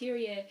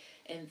criteria,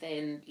 and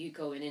then you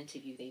go and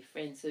interview their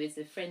friend. So it's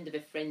a friend of a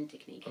friend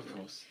technique. Of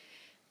course.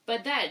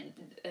 But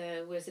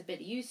that was a bit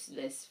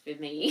useless for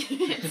me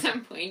at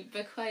some point,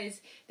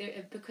 because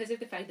of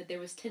the fact that there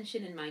was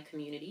tension in my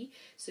community.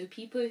 So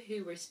people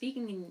who were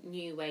speaking in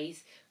new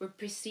ways were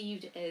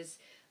perceived as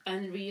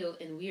unreal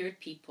and weird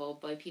people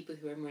by people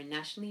who are more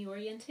nationally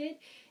oriented,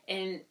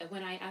 And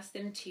when I asked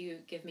them to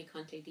give me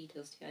contact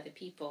details to other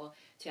people,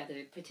 to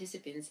other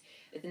participants,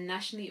 the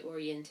nationally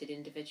oriented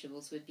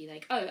individuals would be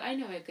like, "Oh, I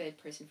know a good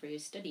person for your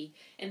study,"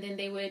 and then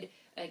they would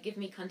give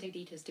me contact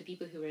details to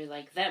people who were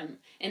like them.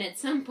 And at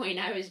some point,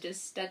 I was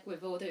just stuck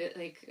with all the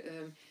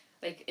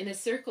like in a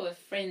circle of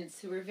friends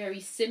who were very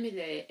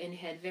similar and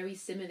had very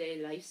similar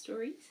life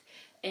stories,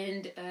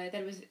 and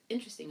that was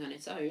interesting on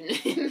its own.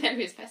 That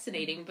was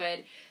fascinating, but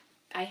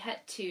I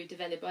had to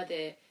develop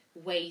other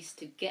ways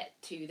to get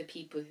to the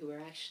people who were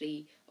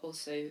actually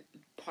also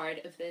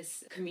part of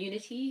this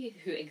community,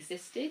 who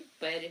existed,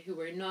 but who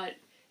were not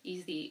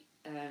easily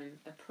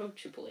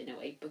approachable in a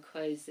way,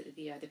 because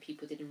the other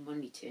people didn't want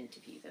me to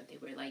interview them. They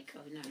were like,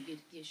 "Oh no,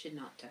 you should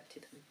not talk to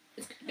them."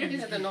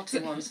 Yeah, the naughty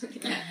ones.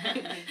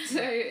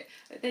 So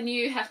then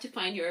you have to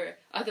find your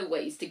other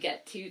ways to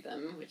get to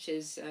them, which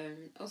is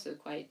also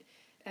quite...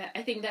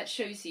 I think that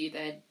shows you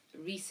that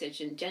research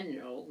in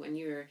general, when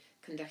you're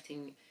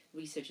conducting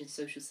research in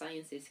social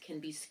sciences, can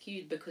be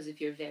skewed because of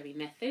your very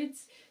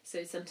methods.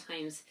 So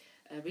sometimes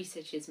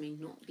researchers may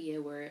not be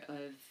aware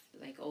of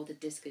like all the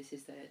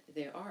discourses that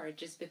there are,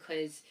 just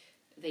because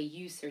they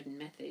use certain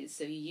methods.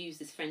 So you use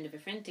this friend of a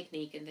friend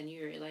technique, and then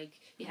you're like,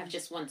 you have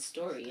just one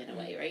story in a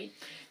way, right?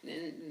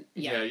 And,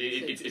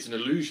 it's an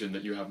illusion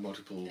that you have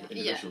multiple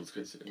individuals.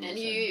 Cause and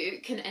you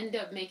can end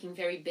up making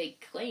very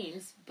big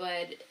claims,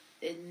 but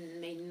it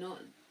may not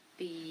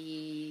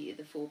be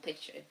the full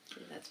picture. So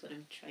that's what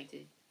I'm trying to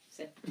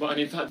say. Well, and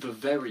in fact, the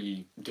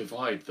very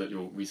divide that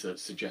your research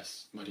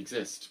suggests might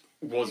exist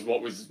was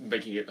what was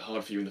making it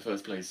hard for you in the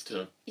first place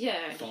to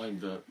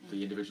find the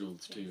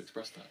individuals to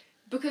express that.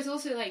 Because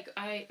also, like,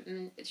 I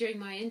during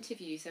my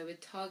interviews, I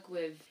would talk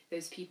with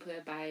those people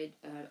about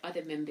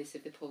other members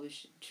of the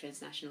Polish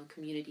transnational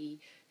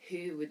community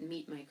who would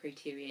meet my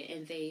criteria,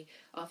 and they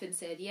often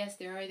said, yes,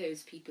 there are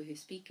those people who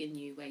speak in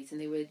new ways, and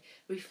they would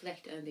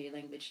reflect on their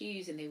language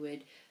use, and they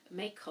would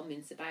make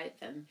comments about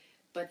them.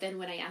 But then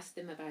when I asked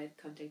them about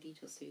contact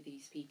details to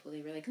these people,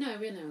 they were like, no,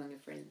 we're no longer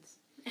friends.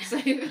 So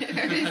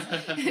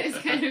it's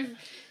kind of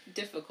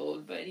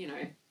difficult, but, you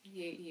know,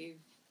 you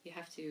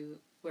have to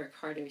work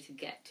harder to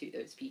get to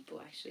those people,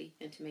 actually,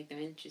 and to make them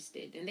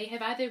interested. And they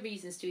have other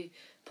reasons to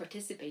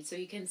participate. So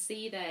you can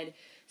see that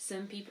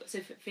some people,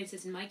 so for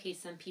instance, in my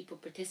case, some people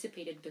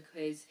participated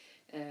because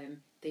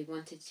they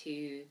wanted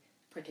to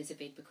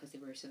participate because they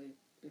were so,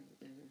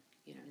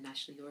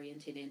 nationally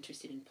oriented,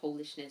 interested in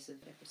Polishness of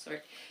whatever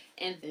sort.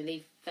 And then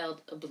they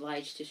felt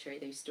obliged to share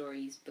their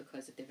stories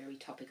because of the very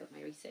topic of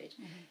my research.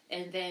 Mm-hmm.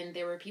 And then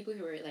there were people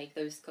who were like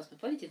those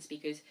cosmopolitan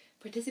speakers,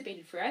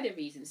 participated for other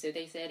reasons. So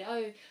they said,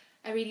 oh,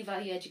 I really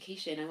value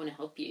education, I want to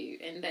help you.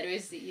 And that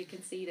was, you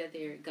can see that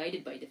they're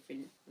guided by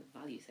different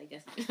values, I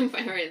guess,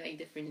 or like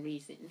different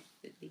reasons,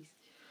 at least.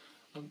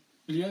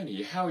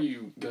 Leonie, how are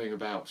you going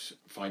about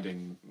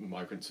finding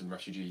migrants and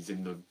refugees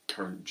in the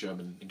current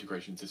German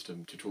integration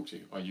system to talk to?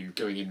 Are you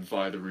going in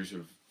via the route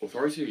of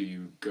authority, or are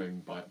you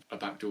going by a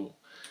back door?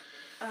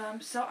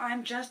 So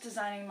I'm just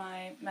designing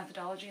my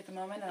methodology at the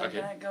moment, and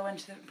I'm going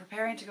to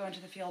preparing to go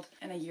into the field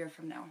in a year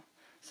from now.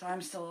 So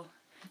I'm still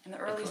in the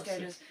early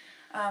stages.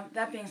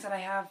 That being said, I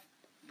have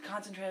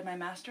concentrated my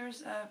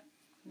master's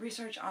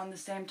research on the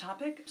same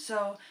topic.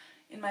 So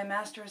in my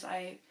master's,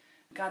 I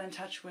got in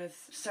touch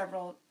with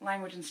several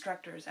language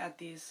instructors at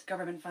these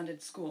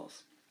government-funded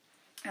schools.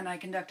 And I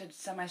conducted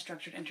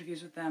semi-structured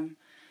interviews with them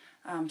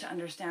to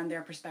understand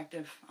their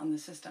perspective on the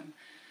system.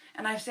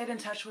 And I've stayed in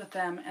touch with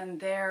them, and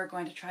they're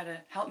going to try to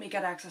help me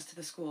get access to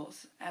the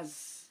schools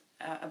as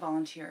a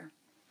volunteer.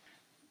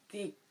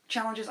 The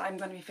challenges I'm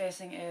going to be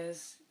facing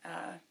is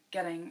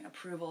getting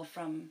approval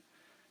from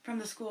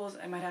the schools.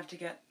 I might have to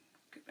get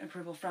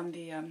approval from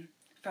the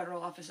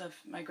Federal Office of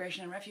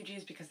Migration and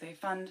Refugees because they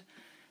fund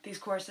these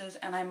courses,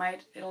 and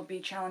it'll be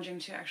challenging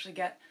to actually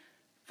get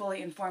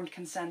fully informed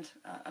consent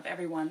of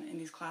everyone in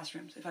these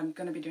classrooms if I'm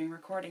going to be doing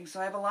recordings. So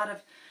I have a lot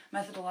of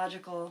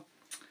methodological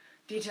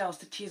details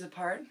to tease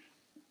apart,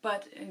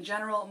 but in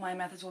general my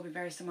methods will be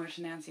very similar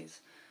to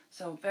Nancy's.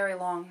 So very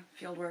long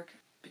fieldwork,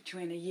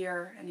 between a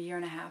year and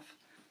a half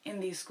in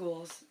these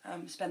schools,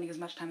 spending as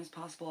much time as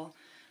possible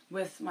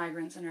with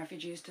migrants and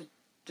refugees to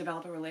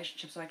develop a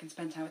relationship so I can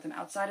spend time with them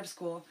outside of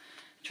school,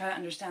 try to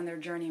understand their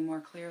journey more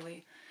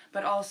clearly,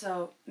 but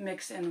also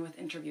mix in with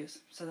interviews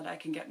so that I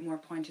can get more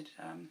pointed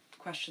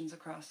questions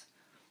across.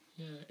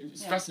 Yeah,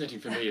 it's fascinating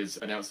for me as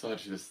an outsider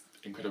to this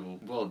incredible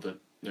world that,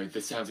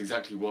 this sounds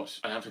exactly what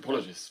an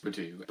anthropologist would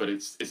do, but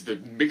it's the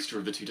mixture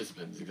of the two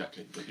disciplines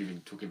exactly that you've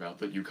been talking about,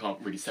 that you can't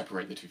really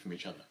separate the two from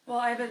each other. Well,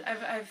 I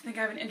think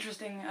I have an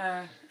interesting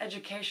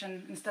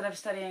education. Instead of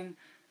studying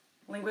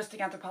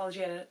linguistic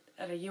anthropology at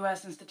a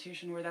U.S.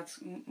 institution where that's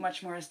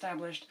much more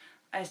established,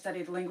 I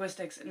studied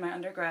linguistics in my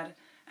undergrad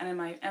and in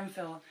my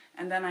MPhil,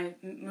 and then I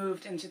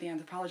moved into the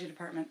anthropology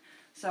department.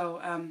 So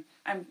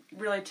I'm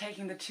really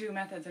taking the two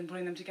methods and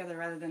putting them together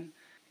rather than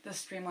the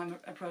streamlined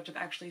approach of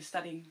actually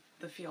studying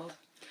the field.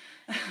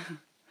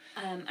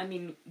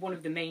 One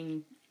of the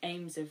main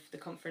aims of the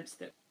conference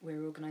that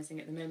we're organising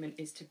at the moment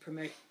is to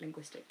promote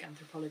linguistic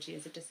anthropology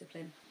as a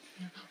discipline.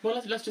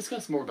 Well, let's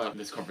discuss more about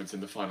this conference in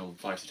the final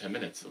 5 to 10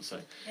 minutes or so.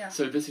 Yeah.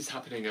 So this is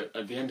happening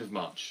at the end of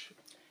March.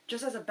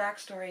 Just as a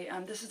backstory,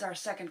 this is our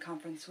second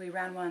conference. We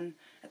ran one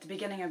at the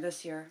beginning of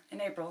this year, in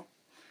April.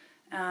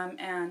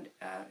 And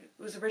it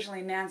was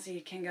originally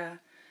Nancy, Kinga,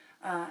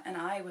 and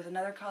I with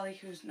another colleague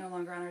who's no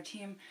longer on our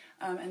team.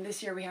 And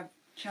this year we have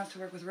a chance to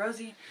work with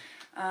Rosie.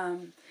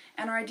 And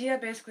our idea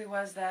basically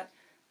was that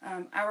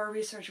our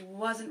research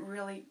wasn't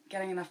really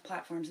getting enough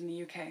platforms in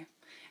the UK.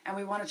 And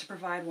we wanted to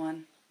provide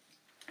one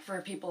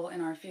for people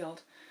in our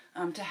field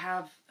to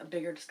have a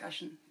bigger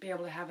discussion, be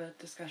able to have a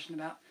discussion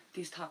about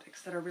these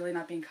topics that are really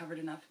not being covered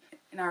enough,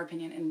 in our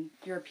opinion, in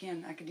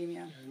European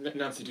academia.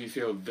 Nancy, do you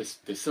feel this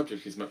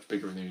subject is much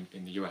bigger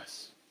in the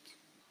US?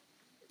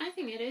 I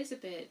think it is a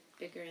bit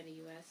bigger in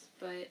the US,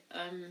 but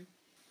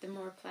the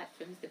more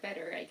platforms, the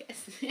better, I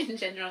guess, in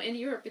general. In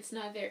Europe, it's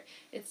not there.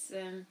 It's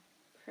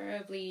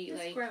probably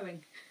It's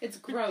growing. It's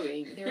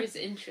growing. There is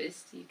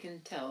interest, you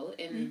can tell,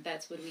 and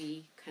that's what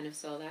we kind of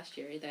saw last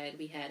year, that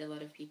we had a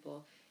lot of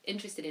people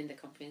interested in the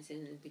conference,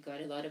 and we got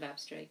a lot of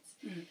abstracts.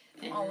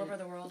 From all over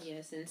the world.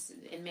 Yes,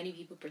 and many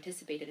people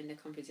participated in the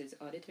conference as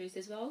auditors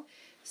as well.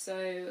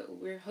 So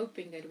we're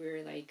hoping that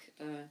we're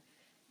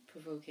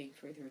provoking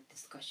further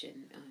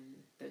discussion on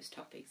those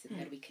topics, and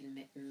that we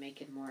can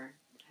make it more,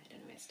 I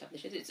don't know,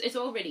 established. It's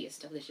already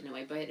established in a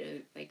way, but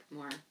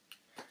more.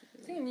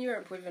 I think in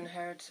Europe we've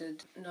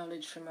inherited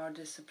knowledge from our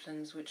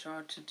disciplines which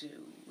are to do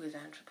with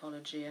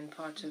anthropology, and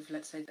part of,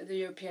 let's say, the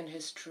European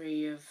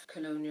history of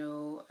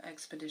colonial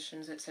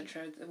expeditions,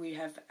 etc. We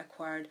have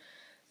acquired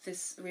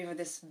this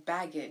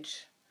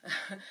baggage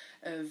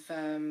of,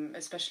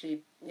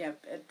 especially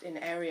in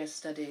area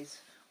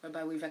studies,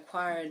 whereby we've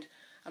acquired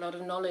a lot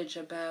of knowledge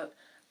about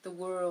the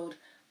world,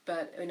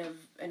 but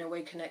in a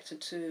way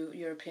connected to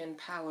European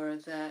power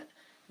that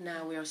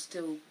now we are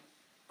still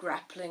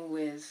grappling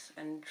with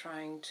and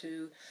trying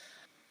to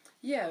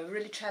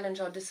really challenge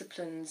our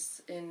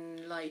disciplines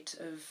in light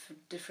of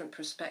different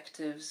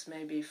perspectives,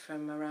 maybe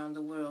from around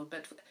the world.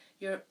 But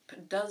Europe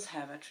does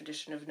have a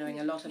tradition of knowing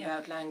a lot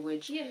about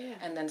language,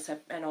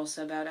 and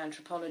also about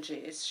anthropology.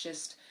 It's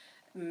just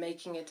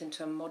making it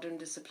into a modern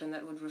discipline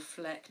that would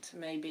reflect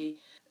maybe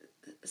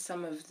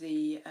some of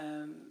the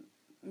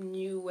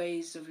new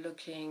ways of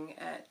looking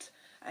at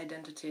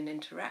identity and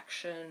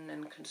interaction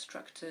and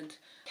constructed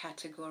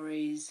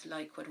categories,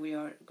 like what we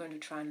are going to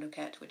try and look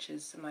at, which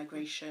is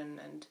migration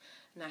and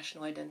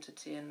national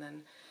identity, and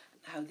then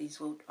how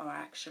these are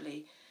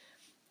actually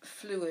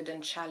fluid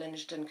and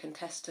challenged and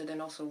contested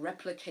and also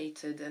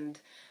replicated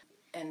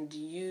and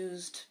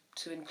used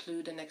to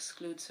include and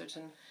exclude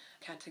certain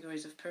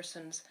categories of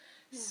persons.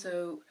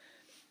 So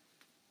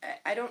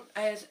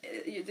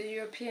the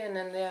European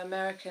and the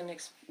American,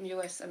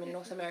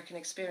 North American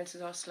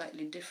experiences are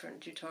slightly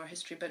different due to our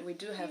history, but we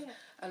do have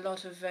a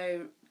lot of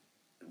very,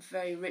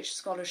 very rich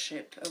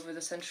scholarship over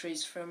the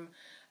centuries from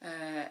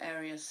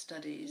area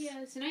studies.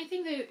 Yes, and I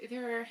think that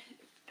there are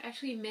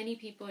actually many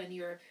people in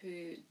Europe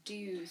who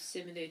do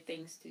similar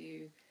things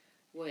to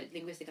what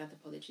linguistic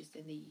anthropologists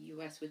in the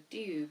US would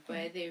do,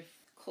 but they're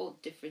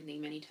called differently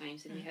many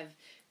times, and we have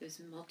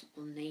those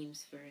multiple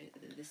names for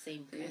the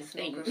same kind of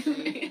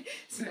thing.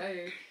 So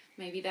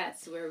maybe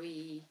that's where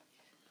we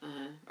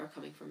are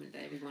coming from, and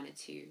that we wanted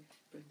to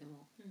bring them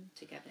all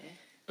together.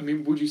 I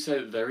mean, would you say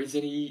that there is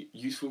any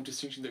useful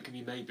distinction that can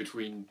be made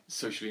between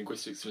social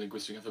linguistics and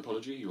linguistic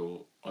anthropology,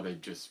 or are they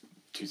just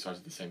two sides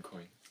of the same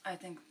coin? I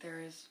think there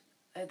is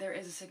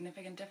a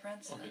significant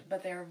difference,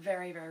 but they are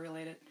very, very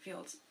related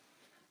fields.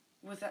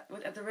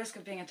 At the risk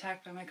of being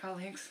attacked by my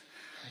colleagues,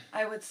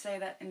 I would say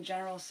that in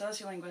general,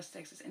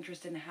 sociolinguistics is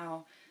interested in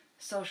how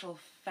social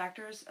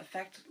factors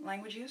affect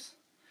language use.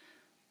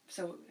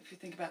 So if you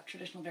think about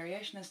traditional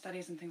variationist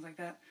studies and things like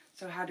that,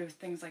 so how do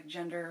things like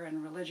gender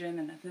and religion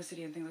and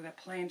ethnicity and things like that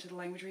play into the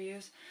language we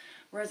use?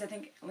 Whereas I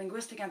think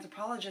linguistic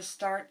anthropologists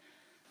start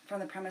from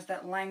the premise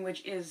that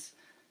language is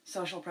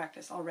social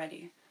practice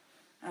already.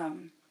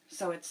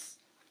 So it's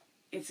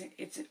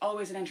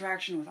always an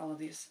interaction with all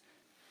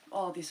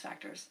of these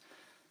factors.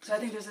 So I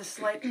think there's a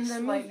slight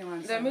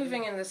nuance. They're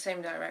moving in the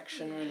same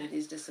direction, really,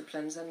 these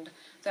disciplines, and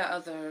there are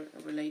other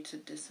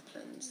related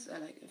disciplines,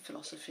 like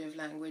philosophy of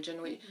language,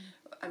 and we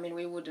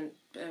wouldn't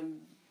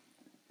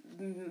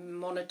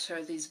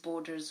monitor these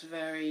borders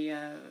very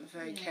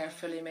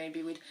carefully.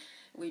 Maybe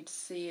we'd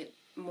see it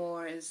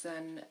more as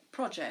a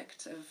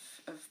project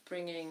of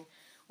bringing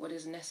what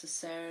is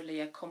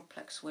necessarily a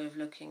complex way of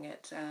looking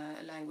at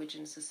language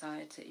in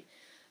society,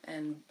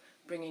 and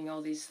bringing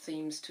all these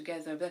themes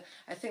together. But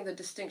I think the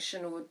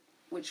distinction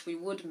which we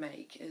would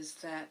make is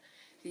that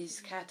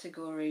these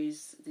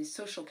categories, these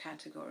social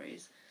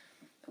categories,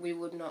 we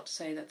would not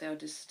say that they're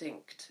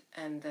distinct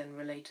and then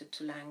related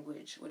to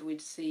language. What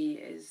we'd see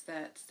is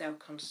that they're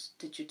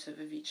constitutive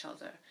of each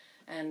other.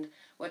 And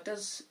what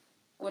does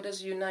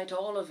unite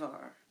all of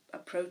our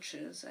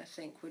approaches, I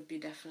think, would be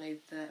definitely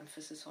the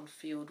emphasis on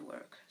field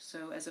work.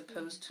 So as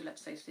opposed to,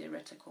 let's say,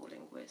 theoretical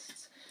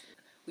linguists,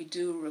 we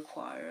do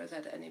require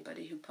that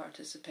anybody who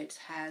participates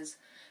has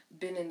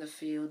been in the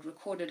field,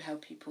 recorded how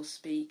people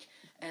speak,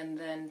 and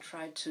then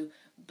tried to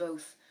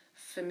both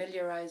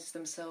familiarize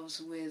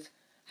themselves with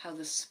how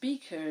the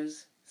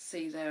speakers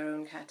see their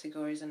own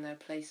categories and their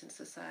place in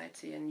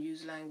society, and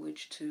use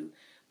language to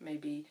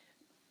maybe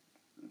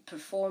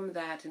perform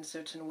that in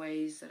certain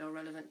ways that are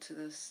relevant to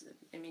this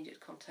immediate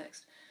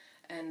context,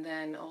 and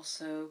then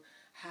also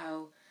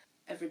how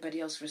everybody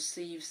else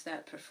receives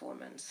that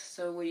performance.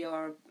 So we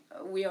are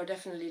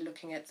definitely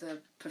looking at the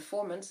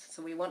performance.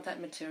 So we want that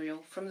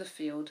material from the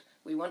field.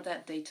 We want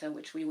that data,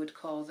 which we would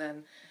call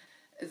then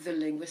the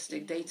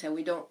linguistic data.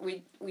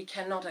 We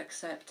cannot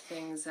accept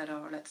things that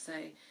are, let's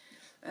say,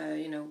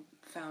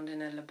 found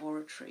in a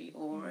laboratory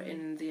or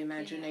in the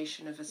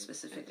imagination of a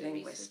specific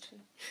linguist.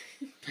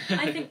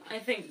 I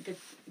think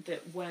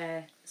that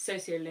where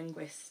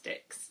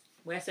sociolinguistics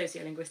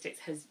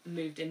has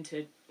moved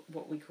into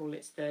what we call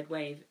its third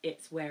wave,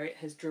 it's where it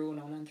has drawn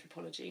on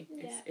anthropology.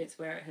 Yeah. It's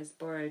where it has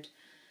borrowed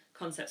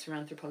concepts from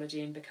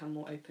anthropology and become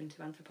more open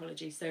to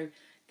anthropology. So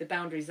the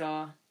boundaries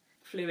are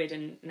fluid,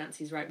 and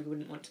Nancy's right, we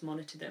wouldn't want to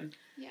monitor them.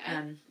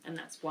 Yeah. And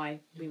that's why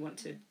we want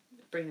to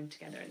bring them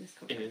together in this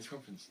conference. In this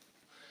conference.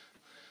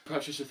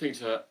 Perhaps just a thing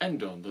to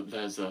end on, that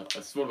there's a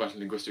small amount of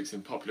linguistics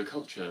in popular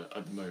culture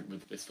at the moment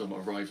with this film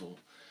Arrival,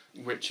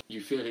 which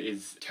you feel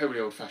is terribly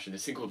old-fashioned.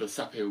 This thing called the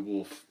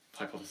Sapir-Whorf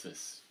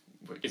hypothesis,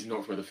 which is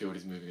not where the field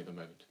is moving at the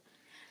moment.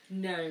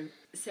 No.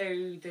 So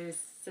the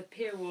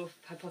Sapir-Whorf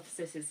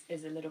hypothesis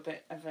is a little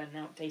bit of an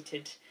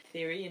outdated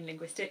theory in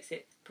linguistics.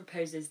 It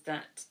proposes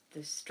that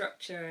the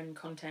structure and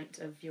content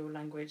of your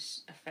language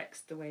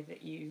affects the way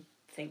that you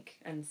think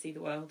and see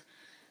the world.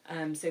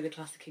 So the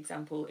classic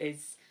example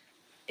is,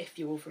 if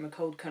you're from a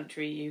cold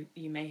country,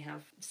 you may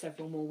have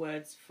several more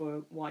words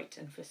for white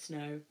and for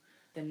snow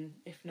than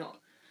if not.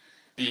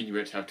 The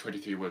Inuit have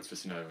 23 words for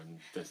snow, and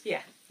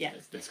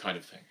this kind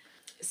of thing.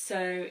 So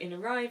in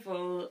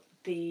Arrival,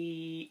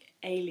 the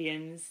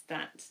aliens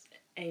that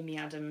Amy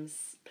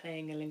Adams,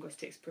 playing a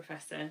linguistics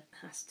professor,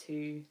 has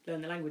to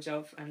learn the language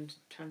of and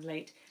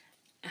translate,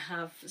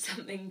 have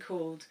something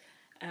called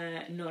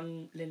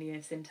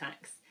non-linear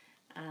syntax.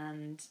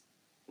 And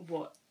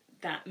what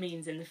that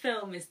means in the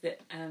film is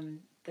that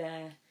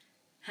their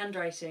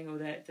handwriting or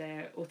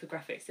their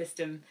orthographic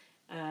system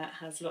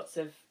has lots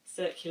of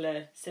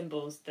circular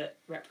symbols that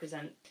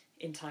represent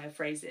entire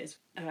phrases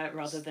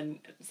rather than,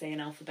 say,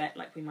 an alphabet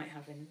like we might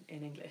have in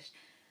English.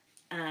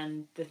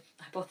 And the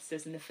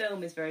hypothesis in the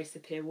film is very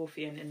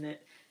Sapir-Whorfian in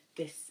that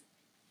this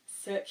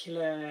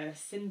circular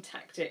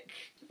syntactic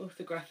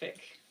orthographic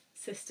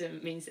system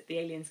means that the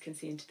aliens can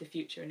see into the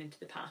future and into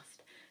the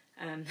past,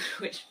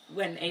 which,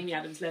 when Amy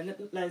Adams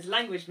learns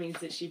language, means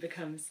that she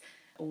becomes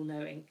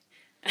all-knowing.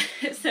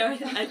 So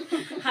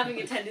having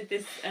attended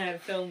this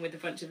film with a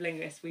bunch of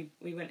linguists, we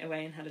went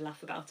away and had a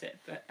laugh about it,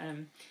 but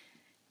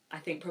I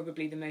think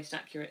probably the most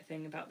accurate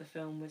thing about the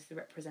film was the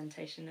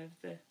representation of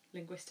the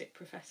linguistic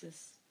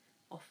professor's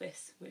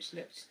office, which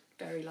looked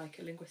very like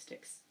a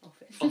linguistics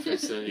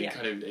office. Yeah.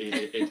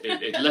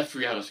 It left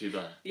reality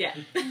there. Yeah.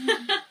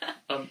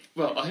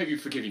 Well, I hope you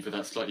forgive me for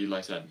that slightly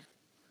light end.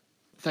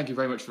 Thank you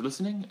very much for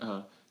listening.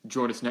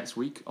 Join us next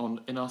week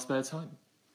on In Our Spare Time.